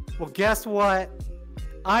 Well, guess what?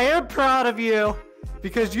 I am proud of you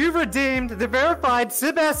because you've redeemed the verified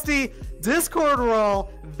Sibesti Discord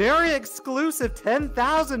role. Very exclusive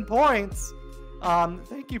 10,000 points.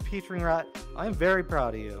 Thank you, Petering Rat. I am very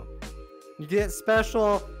proud of you. You get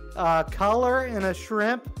special color and a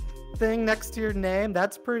shrimp thing next to your name.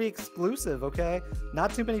 That's pretty exclusive, okay?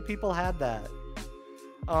 Not too many people had that.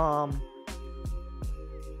 Whoa,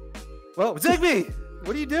 Ziggbee!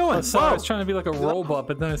 What are you doing? Oh, sorry, I was trying to be like a robot,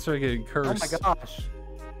 but then I started getting cursed. Oh my gosh.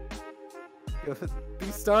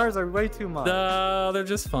 These stars are way too much. No, they're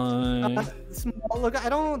just fine. Look,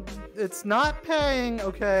 it's not paying,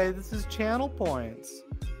 okay? This is channel points.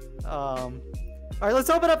 Alright,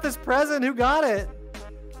 let's open up this present. Who got it?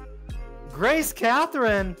 Grace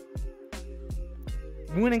Catherine.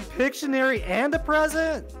 Winning Pictionary and a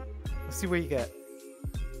present? Let's see what you get.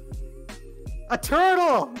 A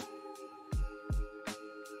turtle!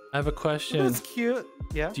 I have a question. That's cute.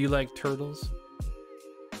 Yeah? Do you like turtles?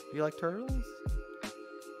 Do you like turtles?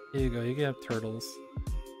 Here you go. You can have turtles.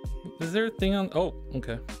 Is there a thing on... Oh,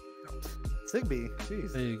 okay. Ziggbee.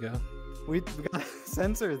 Jeez. There you go. We gotta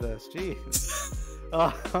censor this. Jeez.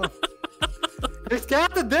 There's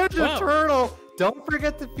Captain. There's your turtle. Don't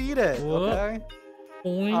forget to feed it. Okay.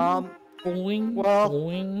 Boing, boing, well,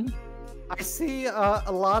 boing. I see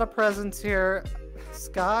a lot of presents here.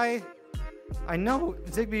 Sky. I know,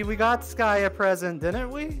 Ziggbee. We got Sky a present, didn't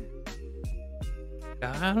we?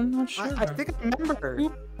 I'm not sure. I think I remember.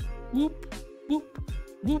 Whoop, whoop, whoop,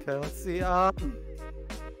 whoop. Okay, let's see.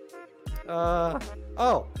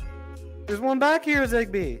 Oh, there's one back here,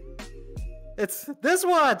 Ziggbee. It's this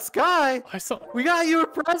one, Sky. We got you a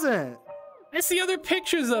present. I see other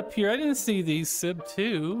pictures up here. I didn't see these, Sib,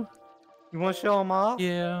 too. You want to show them off?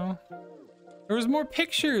 Yeah. There was more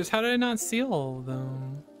pictures. How did I not see all of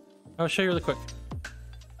them? I'll show you really quick.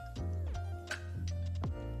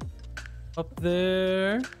 Up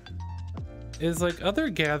there is like other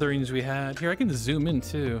gatherings we had. Here, I can zoom in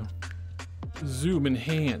too. Zoom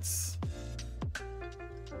enhance.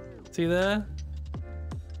 See that?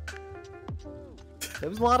 It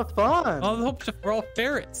was a lot of fun. Oh, the hopes are all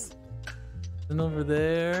ferrets. And over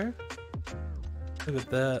there, look at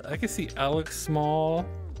that. I can see Alex Small.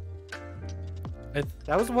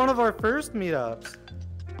 That was one of our first meetups.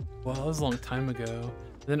 Well, that was a long time ago.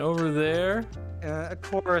 Then over there, of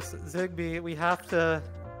course, Ziggbee, we have to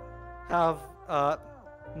have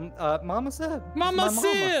Mama Sib. Mama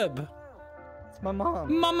Sib. It's my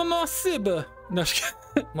mom. Mama Sib. No,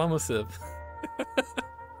 Mama Sib.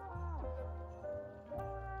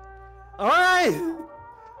 All right.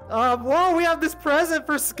 Whoa, we have this present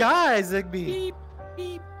for Sky, Ziggbee. Beep,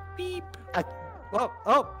 beep, beep.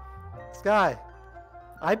 Oh, Sky.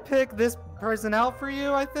 I picked this present out for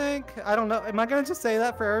you, I think. I don't know. Am I gonna just say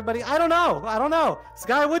that for everybody? I don't know.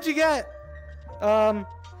 Sky, what'd you get?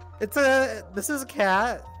 This is a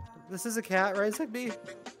cat. This is a cat, right, Ziggbee?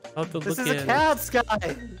 This is a cat,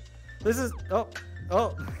 Sky. This is, oh.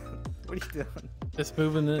 What are you doing? Just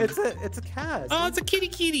moving it. It's a cat. Oh, it's a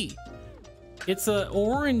kitty. It's a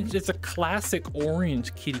orange. It's a classic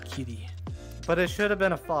orange kitty. But it should have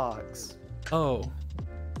been a fox. Oh.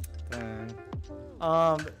 Dang.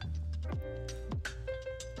 I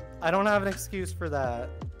don't have an excuse for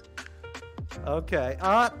that. Okay.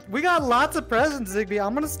 We got lots of presents, Ziggbee.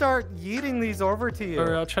 I'm gonna start yeeting these over to you.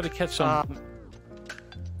 Or I'll try to catch some.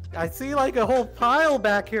 I see like a whole pile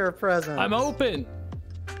back here of presents. I'm open.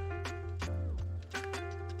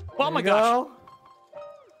 Oh my gosh.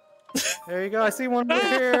 There you go. I see one over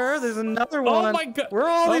here. There's another one. Oh my god. Where are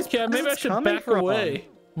all these presents maybe I should back away.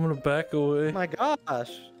 I'm gonna back away. Oh my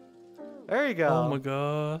gosh. There you go. Oh my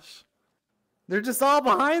gosh. They're just all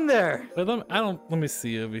behind there. Wait, let me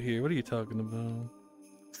see over here. What are you talking about?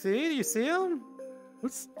 See? Do you see them?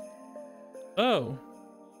 What's... Oh.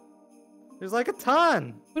 There's like a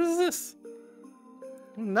ton. What is this?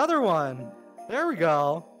 Another one. There we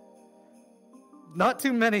go. Not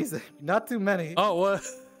too many. Not too many. Oh, what?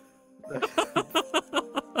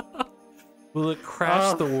 Will it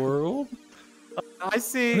crash the world? I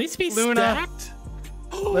see. It needs to be Luna. stacked.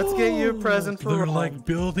 Let's get you a present for They're Rome. like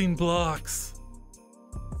building blocks.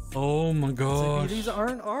 Oh my gosh. These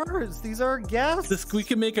aren't ours. These are guests. We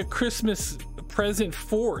can make a Christmas present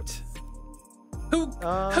fort.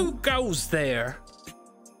 Who goes there?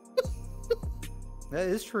 That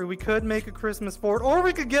is true. We could make a Christmas fort, or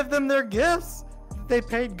we could give them their gifts. They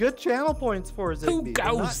paid good channel points for Ziggbee. Who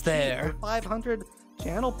goes there? Cheap. 500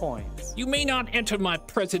 channel points. You may not enter my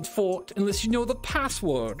present fort unless you know the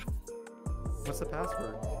password. What's the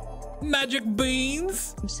password? Magic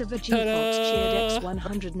beans. Savage Fox cheered X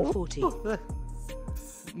 140.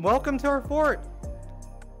 Welcome to our fort.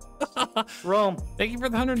 Rome. Thank you for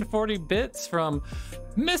the 140 bits from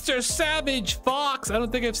Mr. Savage Fox. I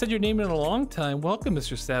don't think I've said your name in a long time. Welcome,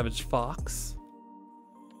 Mr. Savage Fox.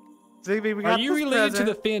 Ziggbee, we got Are you this related present.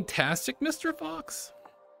 to the fantastic Mr. Fox?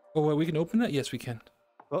 Oh, wait, we can open that? Yes, we can.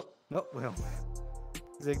 Oh, no, well.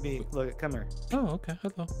 Ziggbee, look, come here. Oh, okay.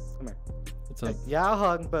 Hello. Come here. What's up? Yeah, I'll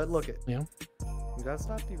hug, but look it. Yeah. We gotta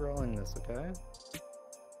stop derailing this, okay?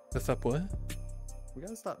 What's up, what? We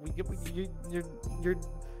gotta stop.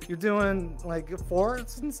 You're doing like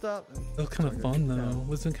forts and stuff. That was kind of fun, though.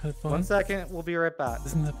 Wasn't it kind of fun? 1 second, we'll be right back.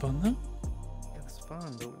 Isn't that fun, though? It's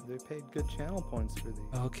fun. They paid good channel points for these.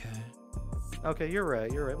 Okay. Okay, you're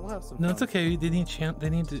right. You're right. We'll have some. No, fun. it's okay. They need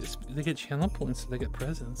they get channel points, so they get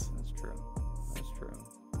presents. That's true. That's true.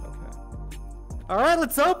 Okay. All right,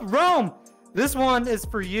 let's open Rome. This one is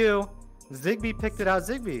for you. Ziggbee picked it out.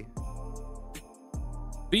 Ziggbee.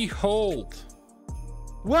 Behold.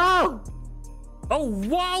 Whoa! Oh,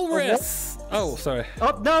 walrus! Oh, sorry.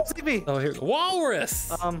 Oh no, Ziggbee. Oh, here.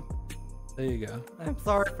 Walrus! There you go. I'm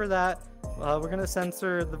sorry for that. We're gonna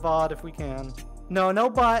censor the VOD if we can. No, no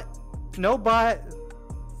but. No but.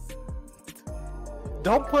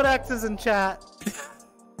 Don't put X's in chat.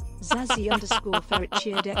 Zazzy _ ferret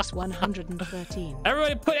cheered X 113.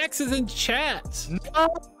 Everybody put X's in chat! No,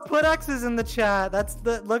 put X's in the chat. That's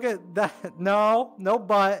the, look at that. No, no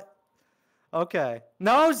but. Okay.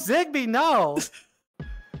 No, Ziggbee, no.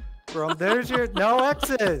 Bro, there's your, no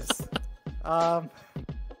X's.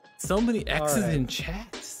 So many X's right. in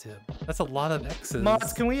chat, Sib. That's a lot of X's.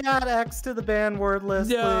 Mods, can we add X to the banned word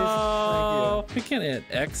list, No, we can't add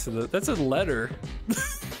X to that. That's a letter.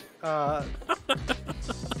 please?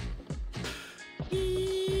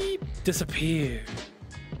 Beep. Disappear.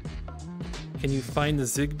 Can you find the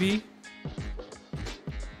Ziggbee?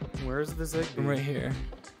 Where's the Ziggbee? I'm right here.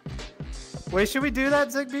 Wait, should we do that,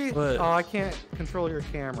 Ziggbee? What? Oh, I can't control your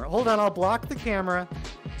camera. Hold on, I'll block the camera.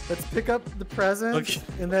 Let's pick up the presents,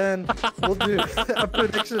 Okay. and then we'll do a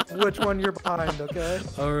prediction of which one you're behind, okay?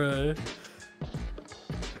 Alright.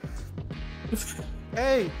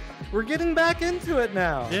 Hey, we're getting back into it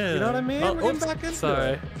now. Yeah. You know what I mean? Oh, We're getting oops, back into sorry.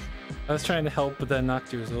 it. I was trying to help, but then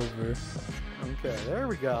knocked yours over. Okay, there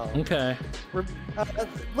we go. Okay. We're,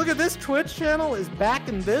 look at this Twitch channel is back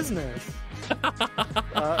in business.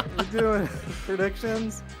 We're doing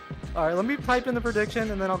predictions. All right, let me type in the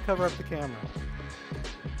prediction, and then I'll cover up the camera.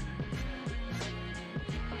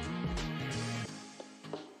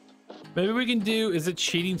 Maybe we can do, is it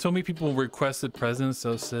cheating? So many people requested presents,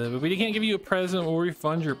 so Sid, but we can't give you a present or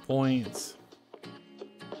refund your points.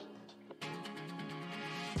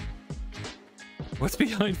 What's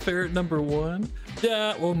behind ferret number 1?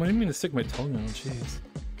 Yeah, well, I didn't mean to stick my tongue out, jeez.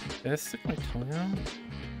 Did I stick my tongue out?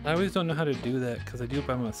 I always don't know how to do that because I do it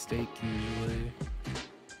by mistake usually.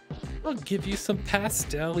 I'll give you some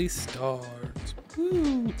pastel-y stars.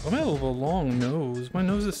 Ooh, I might have a long nose. My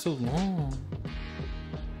nose is so long.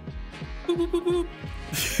 Boop, boop, boop,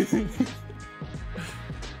 boop.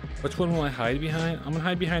 Which one will I hide behind? I'm gonna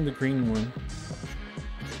hide behind the green one.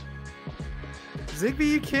 Ziggbee,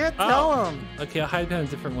 you can't tell him. Okay, I'll hide behind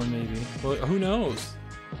a different one maybe. Well, who knows?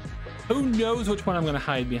 Who knows which one I'm gonna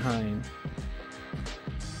hide behind?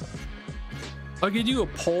 I could do a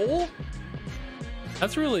poll?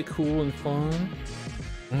 That's really cool and fun.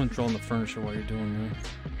 I'm gonna draw on the furniture while you're doing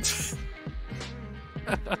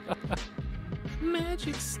that.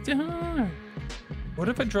 Magic star. What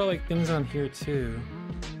if I draw like things on here too?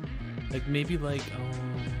 Like maybe like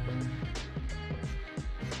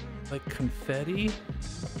confetti?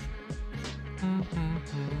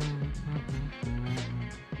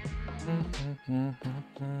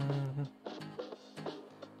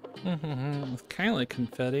 It's kind of like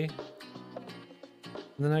confetti.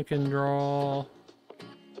 And then I can draw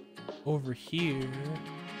over here.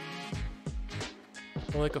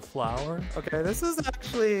 Or like a flower. Okay, this is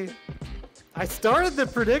actually. I started the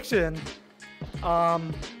prediction.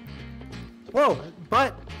 Whoa,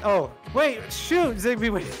 but wait, shoot,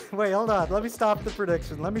 Ziggbee, wait, hold on. Let me stop the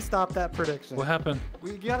prediction. Let me stop that prediction. What happened?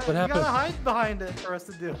 We gotta, What happened? You gotta hide behind it for us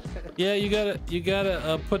to do it. Yeah, you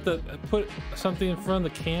gotta put something in front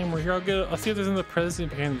of the camera. Here, I'll see if there's another present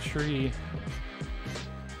behind the tree.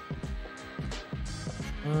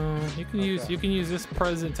 You can use this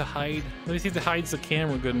present to hide. Let me see if it hides the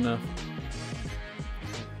camera good enough.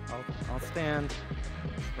 I'll stand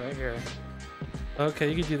right here. Okay,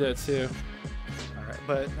 you can do that too. All right,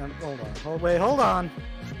 but hold on. Hold on.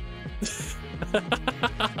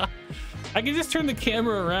 I can just turn the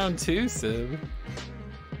camera around too, Sib.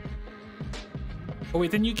 Oh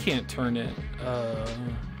wait, then you can't turn it.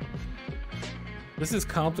 This is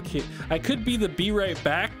complicated. I could be the be right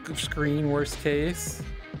back screen, worst case.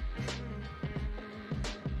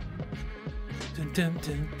 Dun, dun,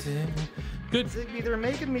 dun, dun. Good. Ziggbee, they're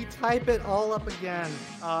making me type it all up again.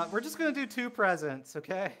 We're just gonna do 2 presents,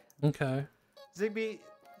 okay? Okay. Ziggbee,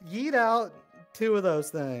 yeet out 2 of those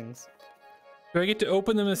things. Do I get to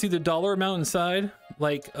open them and see the dollar amount inside?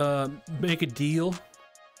 Like, make a deal?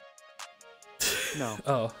 No.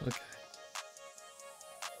 Oh, okay.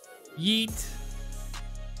 Yeet.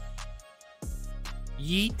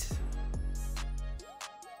 Yeet.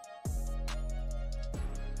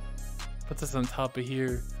 Put this on top of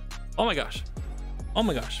here. Oh my gosh. Oh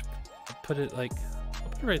my gosh. I'll put it like, I'll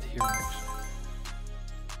put it right here actually.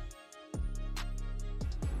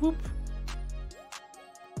 Whoop.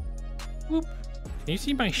 Whoop. Can you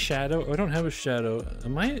see my shadow? Oh, I don't have a shadow.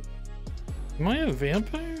 Am I a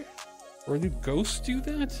vampire? Or do ghosts do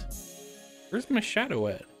that? Where's my shadow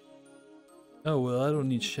at? Oh well, I don't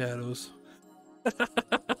need shadows.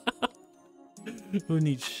 Who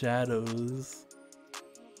needs shadows?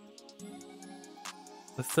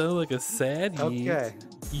 That sounds like a sad yeet. Okay.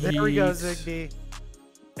 There we go, Ziggbee.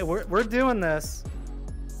 Hey, we're doing this.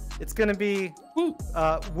 It's gonna be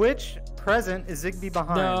which present is Ziggbee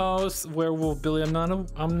behind? No, werewolf Billy. I'm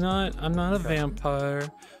not a vampire.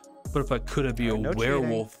 But if I could, I'd be a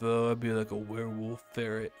werewolf though. I'd be like a werewolf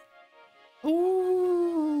ferret.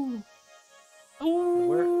 Ooh.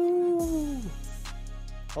 Ooh.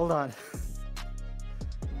 Hold on.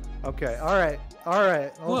 Okay. All right.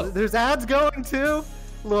 There's ads going too.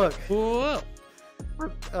 Look. Whoa.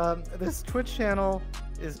 This Twitch channel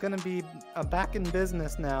is gonna be back in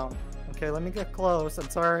business now. Okay, let me get close. I'm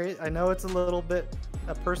sorry. I know it's a little bit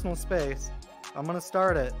of personal space. I'm gonna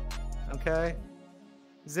start it. Okay.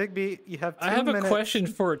 Ziggbee, you have 2 minutes. I have a question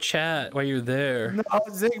for a chat while you're there. No,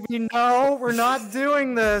 Ziggbee, no, we're not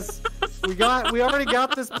doing this. We already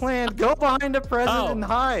got this planned. Go behind a present and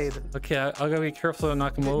hide. Okay, I gotta be careful to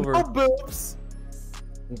knock him over. No boops.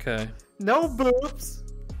 Okay. No boops.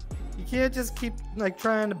 You can't just keep like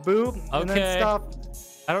trying to boop and then stop.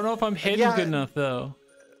 I don't know if I'm hidden good enough though.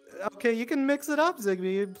 Okay, you can mix it up,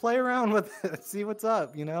 Ziggbee. Play around with it. See what's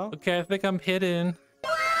up, you know? Okay, I think I'm hidden.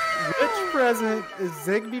 Which present is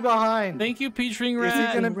Ziggbee behind? Thank you, Peachring Rat. Is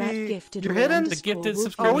he gonna be? You're hidden. The gifted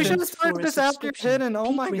subscription. Oh, we should have started this after you're hidden.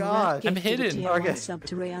 Oh my gosh. I'm hidden. Okay.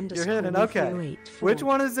 You're hidden. Okay. Which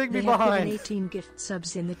one is Ziggbee behind? 18 gift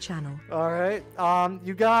subs in the channel. All right.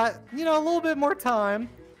 You got a little bit more time.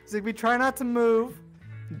 Ziggbee, try not to move.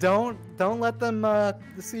 Don't let them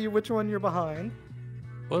see which one you're behind.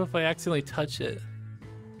 What if I accidentally touch it?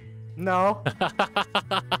 No.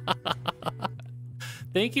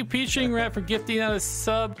 Thank you, Peachring Rat, for gifting out a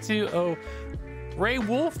sub to Ray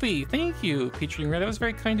Wolfie. Thank you, Peachring Rat. That was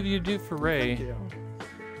very kind of you to do for Ray. Thank you.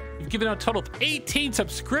 You've given out a total of 18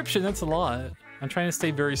 subscriptions. That's a lot. I'm trying to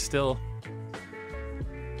stay very still.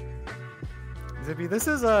 Ziggbee, this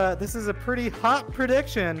is a pretty hot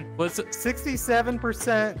prediction. What's it?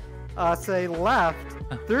 67% say left,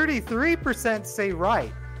 33% say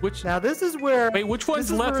right. Which now this is where. Wait, which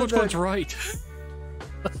one's left? Which one's right?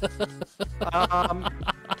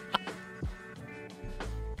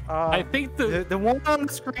 I think the one on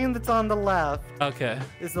the screen that's on the left. Okay.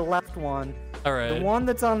 Is the left one. All right. The one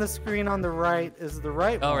that's on the screen on the right is the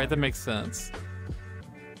right one. All right, that makes sense.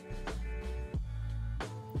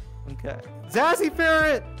 Okay. Zazzy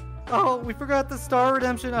Ferret! Oh, we forgot the star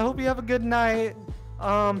redemption. I hope you have a good night.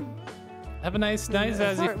 Have a nice night,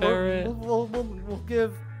 Zazzy Ferret. We'll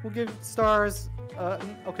give stars.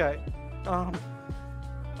 Okay. All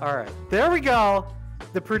right. There we go.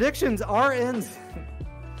 The predictions are in.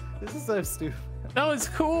 This is so stupid. That was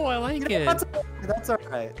cool. I like it. That's all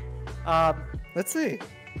right. Let's see.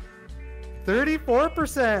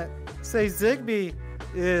 34% say Ziggbee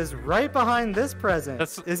is right behind this present.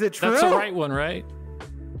 Is it true? That's the right one, right?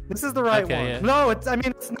 This is the right one. Yeah. No, I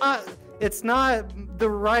mean, it's not the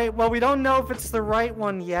right. Well, we don't know if it's the right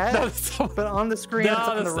one yet. But on the screen, it's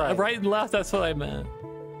on the right. Right and left. That's what I meant.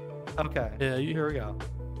 Okay. Yeah. Here we go.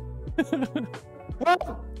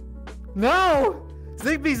 What? No,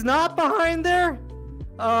 Zigbee's not behind there.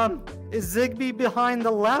 Is Ziggbee behind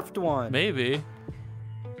the left one? Maybe.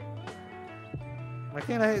 Why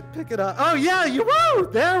can't I pick it up? Oh yeah, woo!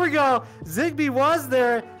 There we go. Ziggbee was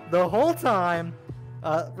there the whole time,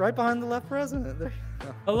 right behind the left president. There you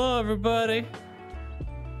go. Hello, everybody.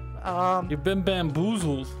 You've been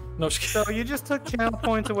bamboozled. No, so you just took channel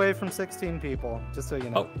points away from 16 people, just so you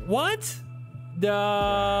know. Oh, what?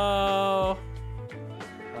 No.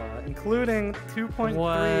 Including 2.3.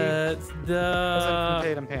 What? The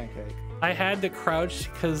Potato pancake. I had to crouch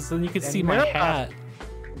because then you could see my hat.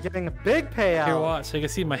 Getting a big payout. Here, watch. So you can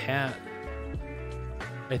see my hat.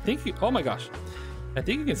 I think you. Oh my gosh. I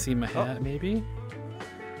think you can see my hat. Maybe.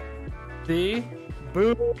 See?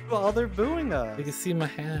 Boo! Oh, they're booing us. You can see my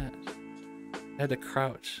hat. I had to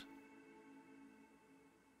crouch.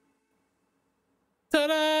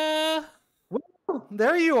 Ta-da! Woo,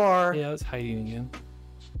 there you are. Yeah, I was hiding again.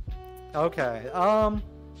 Okay.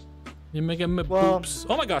 You're making me boops.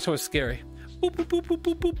 Oh my gosh, that was scary. Boop, boop, boop, boop,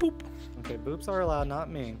 boop, boop, boop. Okay, boops are allowed, not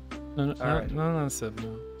me. No, right. no, Sib,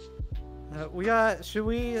 no. We got. Should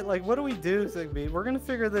we like? What do we do, Ziggbee? We're gonna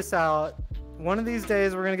figure this out. One of these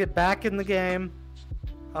days, we're gonna get back in the game.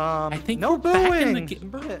 I think no booing.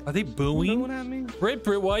 Are they booing? At me? Brit,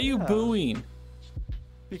 why are you booing?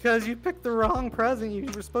 Because you picked the wrong present. You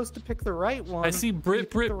were supposed to pick the right one. I see Brit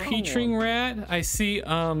Petring Rat. I see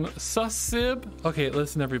Sus Sib. Okay,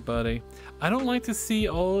 listen everybody. I don't like to see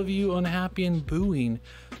all of you unhappy and booing.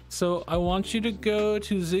 So I want you to go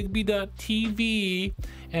to ziggbee.tv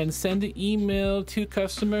and send an email to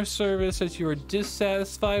customer service that you are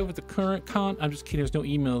dissatisfied with the current I'm just kidding, there's no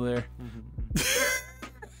email there.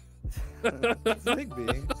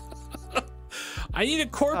 Ziggbee. I need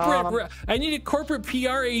a corporate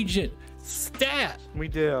PR agent. Stat. We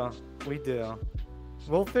do.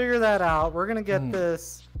 We'll figure that out. We're gonna get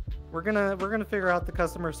this. We're gonna figure out the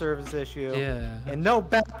customer service issue. Yeah. And no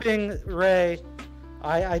bapping, Ray.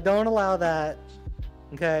 I don't allow that.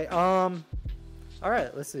 Okay. All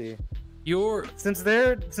right. Let's see. Since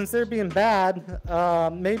they're being bad,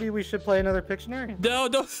 maybe we should play another Pictionary. No,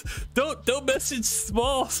 don't message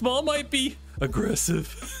Small. Small might be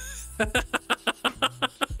aggressive.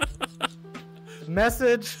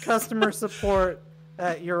 Message customer support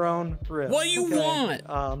at your own risk. What do you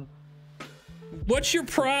want? What's your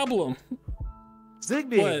problem?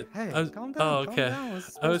 Ziggbee. What? Hey, calm down. Oh, okay. Calm down.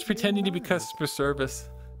 I was pretending to be customer service.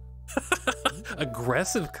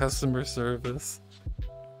 Aggressive customer service.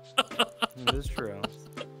 It is true.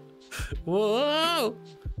 Whoa.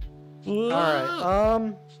 Whoa. All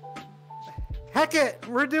right. Heck it.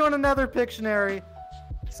 We're doing another Pictionary.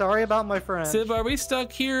 Sorry about my friend. Sib, are we stuck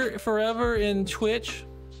here forever in Twitch?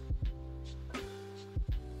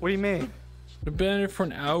 What do you mean? We've been here for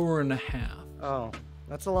an hour and a half. Oh,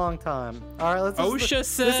 that's a long time. All right, let's. OSHA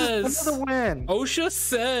says. This is for the win. OSHA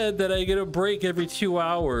said that I get a break every 2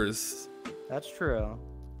 hours. That's true.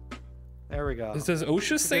 There we go. Does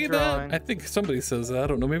OSHA say that? I think somebody says that. I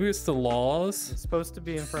don't know. Maybe it's the laws. It's supposed to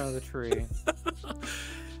be in front of the tree.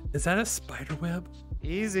 Is that a spider web?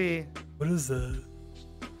 Easy. What is that?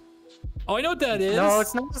 Oh, I know what that is. No,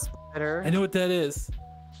 it's not a spider. I know what that is.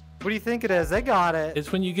 What do you think it is? They got it.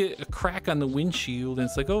 It's when you get a crack on the windshield and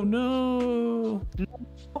it's like, oh no.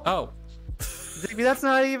 Oh. Ziggbee, that's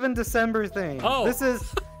not even December themed. Oh. This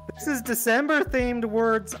is December themed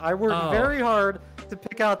words. I worked very hard to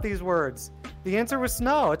pick out these words. The answer was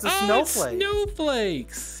snow. It's a snowflake. It's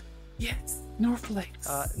snowflakes. Yes, snowflakes.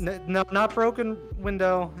 No, not broken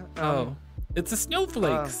window. It's a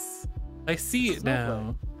snowflakes. I see it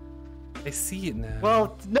now. I see it now.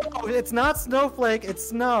 Well, no, it's not snowflake, it's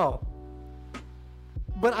snow.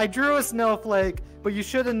 But I drew a snowflake, but you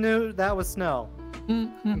should have knew that was snow.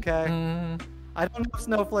 Okay? I don't know if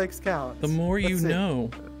snowflakes count. The more you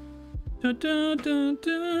know. Dun, dun, dun,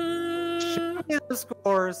 dun. Show me the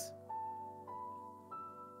scores.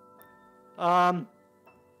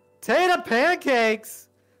 Tater pancakes,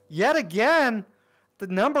 yet again, the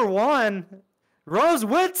number one. Rose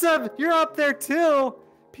Whitsup, you're up there too.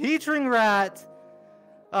 Petring Rat,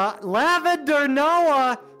 Lavender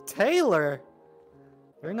Noah, Taylor.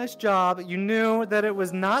 Very nice job. You knew that it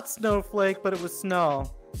was not snowflake, but it was snow.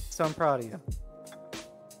 So I'm proud of you.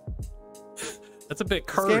 That's a bit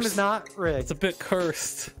cursed. This game is not rigged. It's a bit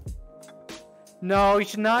cursed. No, you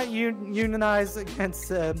should not unionize against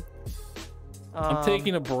Sib. I'm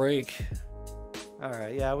taking a break. All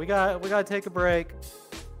right, yeah, we gotta take a break.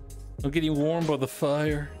 I'm getting warm by the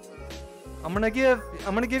fire. I'm gonna give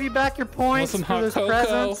you back your points some for hot this cocoa?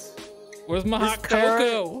 present. Where's my This hot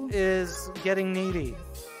cocoa? ferret is getting needy.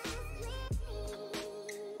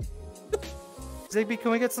 Ziggbee,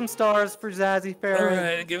 can we get some stars for Zazzy Ferret? All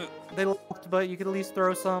right, give it. They left, but you could at least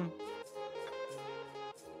throw some.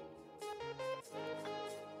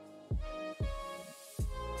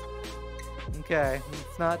 Okay,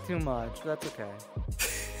 it's not too much. That's okay.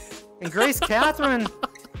 And Grace Catherine.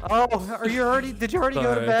 Oh, are you already? Did you already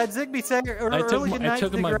go to Sorry. bed? Ziggbee, say early good night I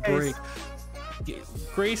took to my Grace. break.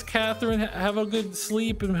 Grace Catherine, have a good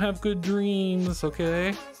sleep and have good dreams,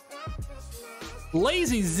 okay?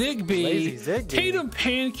 Lazy Ziggbee. Lazy Ziggbee. Tatum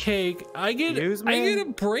Pancake. I get a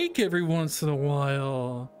break every once in a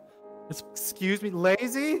while. Excuse me,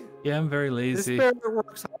 lazy? Yeah, I'm very lazy. This ferret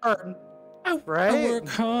works hard. Right? I work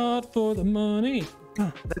hard for the money.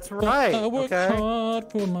 That's right. I work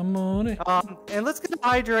hard for my money. And let's get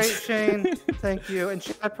hydrate, Shane. Thank you. And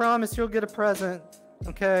Shane, I promise you'll get a present.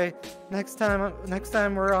 Okay. Next time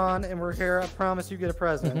we're on and we're here, I promise you get a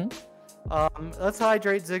present. Let's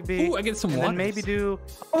hydrate, Ziggbee. Ooh, I get some and water. then maybe do.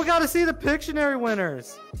 Oh, we gotta see the Pictionary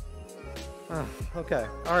winners. Okay.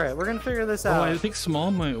 All right. We're gonna figure this out. I think Small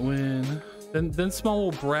might win. Then Small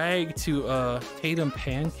will brag to Tatum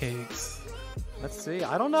Pancakes. Let's see.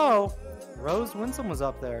 I don't know. Rose Winsome was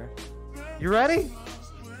up there. You ready?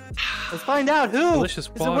 Let's find out who Delicious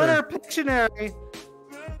is the water. winner of Pictionary.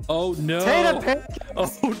 Oh no! Tatum Pancakes Oh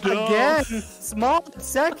no! again. Small in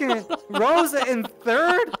second. Rose in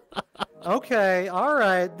third. Okay. All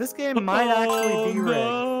right. This game might actually be rigged.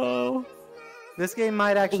 No. This game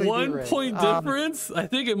might actually be 1 rigged. point difference? I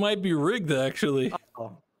think it might be rigged actually.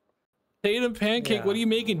 Oh. Tatum Pancake, Yeah. what are you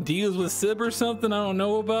making deals with Sib or something I don't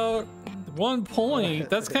know about? 1 point.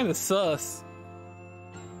 That's kind of sus.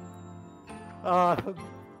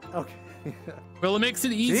 Okay. Well, it makes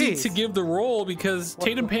it easy Jeez. to give the roll because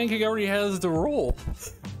Tatum Pancake already has the roll.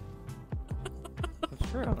 That's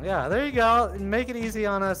true. Yeah, there you go. Make it easy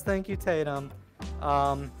on us. Thank you, Tatum.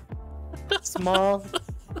 Small.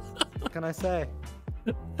 What can I say?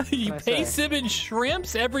 You I pay say? Sib in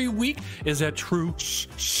shrimps every week? Is that true,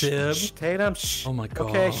 Sib? Shh, Tatum. Shh. Oh my god.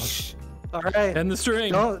 Okay. Shh. All right. End the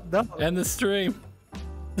stream. Don't. End the stream.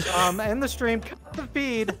 End the stream. Cut the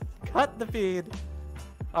feed. Cut the feed.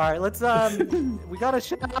 All right. Let's. We gotta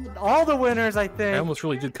shout out all the winners. I think. I almost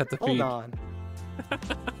really did cut the feed. Hold on.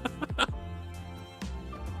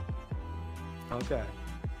 Okay.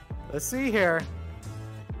 Let's see here.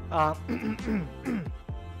 Thank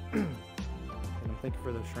you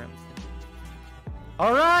for those shrimps.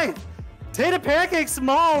 All right. Tatum Pancake,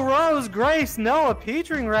 Small, Rose, Grace, Noah,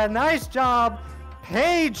 Petring Red, nice job.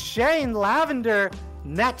 Paige, Shane, Lavender,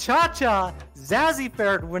 Nat Cha-Cha, Zazzy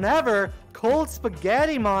Ferret, Whenever, Cold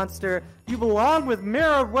Spaghetti Monster, You Belong with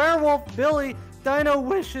Mirror, Werewolf, Billy, Dino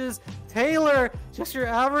Wishes, Taylor, Just Your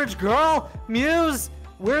Average Girl, Muse,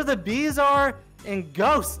 Where the Bees Are, and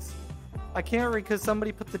Ghosts. I can't read because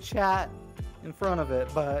somebody put the chat in front of it,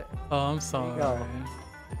 but Oh, I'm sorry. go.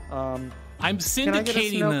 I'm Can I get a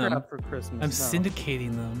syndicating snow them. crab for Christmas? I'm No.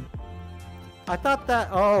 syndicating them. I thought that.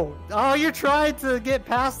 Oh, you're trying to get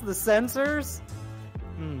past the censors?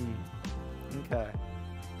 Okay.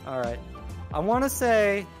 All right. I want to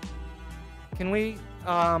say, can we?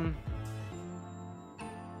 I'm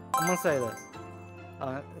gonna say this.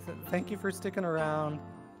 Thank you for sticking around.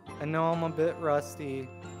 I know I'm a bit rusty.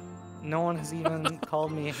 No one has even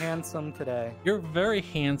called me handsome today. You're very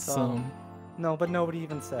handsome. No, but nobody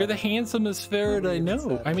even said. You're the handsomest ferret I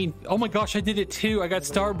know. I mean, oh my gosh, I did it too. I got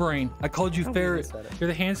star brain. I called you Nobody ferret. said it. You're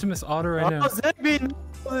the handsomest otter I know. Oh, Ziggbee,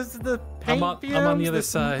 no, this is the paint I'm on the fumes, other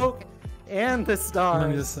side. smoke, and the stars.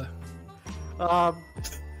 I'm just,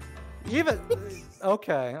 Even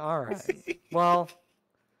okay, all right. Well,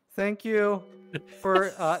 thank you for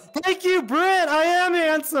thank you, Britt. I am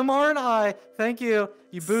handsome, aren't I? Thank you.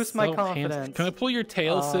 You boost my so confidence. handsome. Can I pull your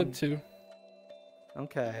tail, Sib, too?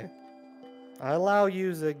 Okay. I allow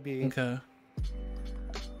you, Ziggbee. Okay.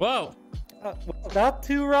 Whoa. Not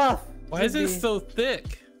too rough. Why is it so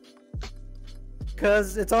thick?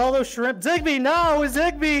 Because it's all those shrimp. Ziggbee, no,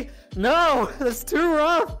 Ziggbee, no, that's too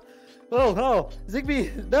rough. Oh,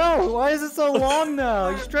 Ziggbee, no, why is it so long now?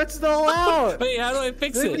 You stretched it all out. Wait, how do I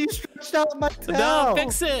fix Ziggbee, it? you stretched out my tail. No,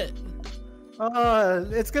 fix it.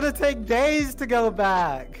 It's gonna take days to go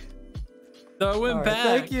back. So it went All right, back.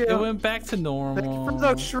 thank you. It went back to normal. Thank you for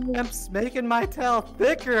those shrimps making my tail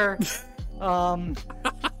thicker.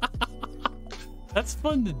 That's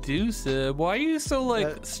fun to do, Sib. Why are you so,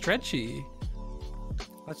 like, stretchy?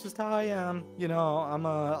 That's just how I am. You know, I'm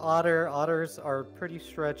a otter. Otters are pretty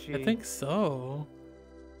stretchy. I think so.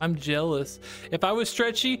 I'm jealous. If I was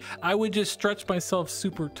stretchy, I would just stretch myself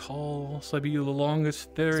super tall, so I'd be the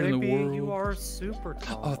longest fitter in the Ziggbee, world. you are super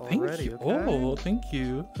tall. Oh, thank already, you. Okay? Oh, thank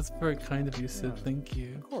you. That's very kind of you, Sid. Yeah. Thank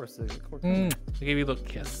you. Of course, of course. I gave you a little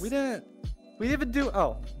kiss. We didn't even do.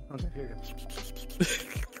 Oh, okay. Here you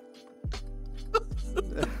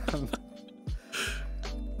go.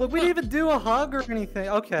 Look, we didn't even do a hug or anything.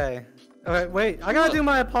 Okay. All right, wait. I gotta do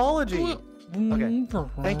my apology. Okay.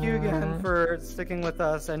 Thank you again for sticking with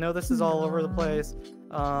us. I know this is all over the place.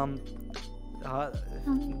 I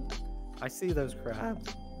see those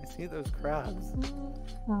crabs. I see those crabs.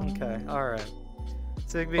 Okay. All right.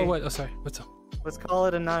 Ziggbee. Oh, wait. Oh, sorry. What's up? Let's call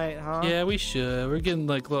it a night, huh? Yeah, we should. We're getting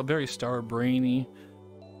like very star brainy.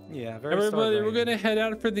 Yeah. Very. Everybody, we're star-brained. gonna head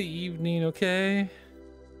out for the evening, okay?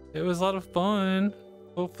 It was a lot of fun.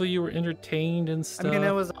 Hopefully you were entertained and stuff. I mean,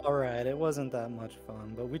 it was all right. It wasn't that much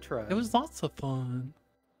fun, but we tried. It was lots of fun.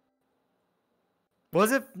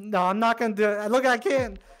 Was it? No, I'm not gonna do it. Look, I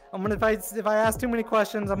can't. I'm gonna if I ask too many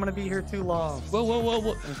questions, I'm gonna be here too long. Whoa, whoa, whoa,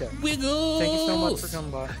 whoa. Okay. Wiggles! Thank you so much for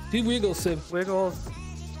coming by. Do Wiggles, Sid. Wiggles.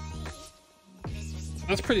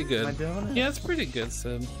 That's pretty good. Am I doing it? Yeah, it's pretty good,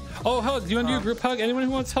 Sid. Oh, hug. Do you want to do a group hug? Anyone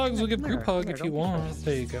who wants hugs, we'll give group hug here, if you don't be want. shy.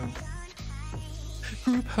 There you go.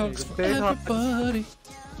 Group hugs for Big hugs. everybody.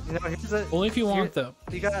 You know, here's a. Only if you want, though.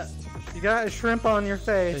 You got a shrimp on your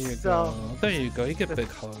face. There you so. go. There you go. You get big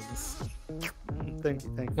hugs. Thank you.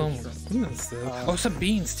 Oh my goodness, Sid. Oh, some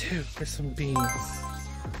beans, too. There's some beans.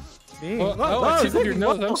 Beans. Oh, Whoa, I whoa, tickled your Ziggbee,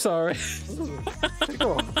 nose. whoa. I'm sorry.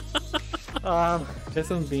 Tickle. There's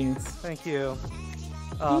some beans. Thank you.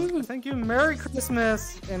 Thank you. Merry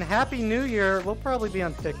Christmas and Happy New Year. We'll probably be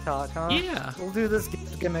on TikTok, huh? Yeah. We'll do this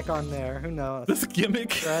gimmick on there. Who knows? This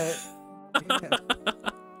gimmick. Right. Yeah.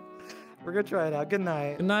 We're gonna try it out. Good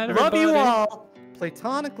night. Good night, Love you everybody. all.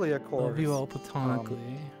 Platonically, of course. Love you all platonically.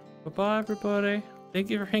 Bye-bye, everybody.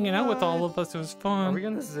 Thank you for hanging out with all of us. It was Are fun. we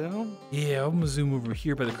gonna zoom? Yeah, I'm gonna zoom over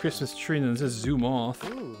here by the Christmas tree and then just zoom off.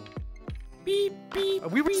 Ooh. Beep, beep.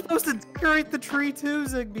 We were supposed to decorate the tree too,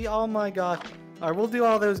 Ziggbee. Oh my god. Alright, we'll do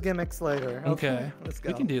all those gimmicks later. Okay, Let's go.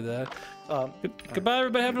 we can do that. Um, Goodbye,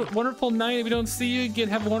 everybody. Have a wonderful night. If we don't see you again,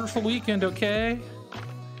 have a wonderful weekend, okay?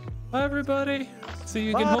 Bye, everybody. See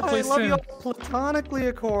you again hopefully love soon. you all platonically,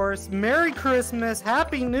 of course. Merry Christmas.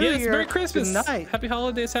 Happy New Yes, Year. Merry Christmas. Good night. Happy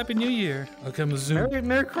holidays. Happy New Year. Okay, I'm gonna zoom.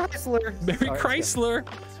 Merry Chrysler. Merry Sorry, Chrysler.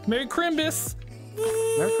 Merry Crimbus.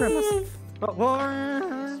 Merry Christmas.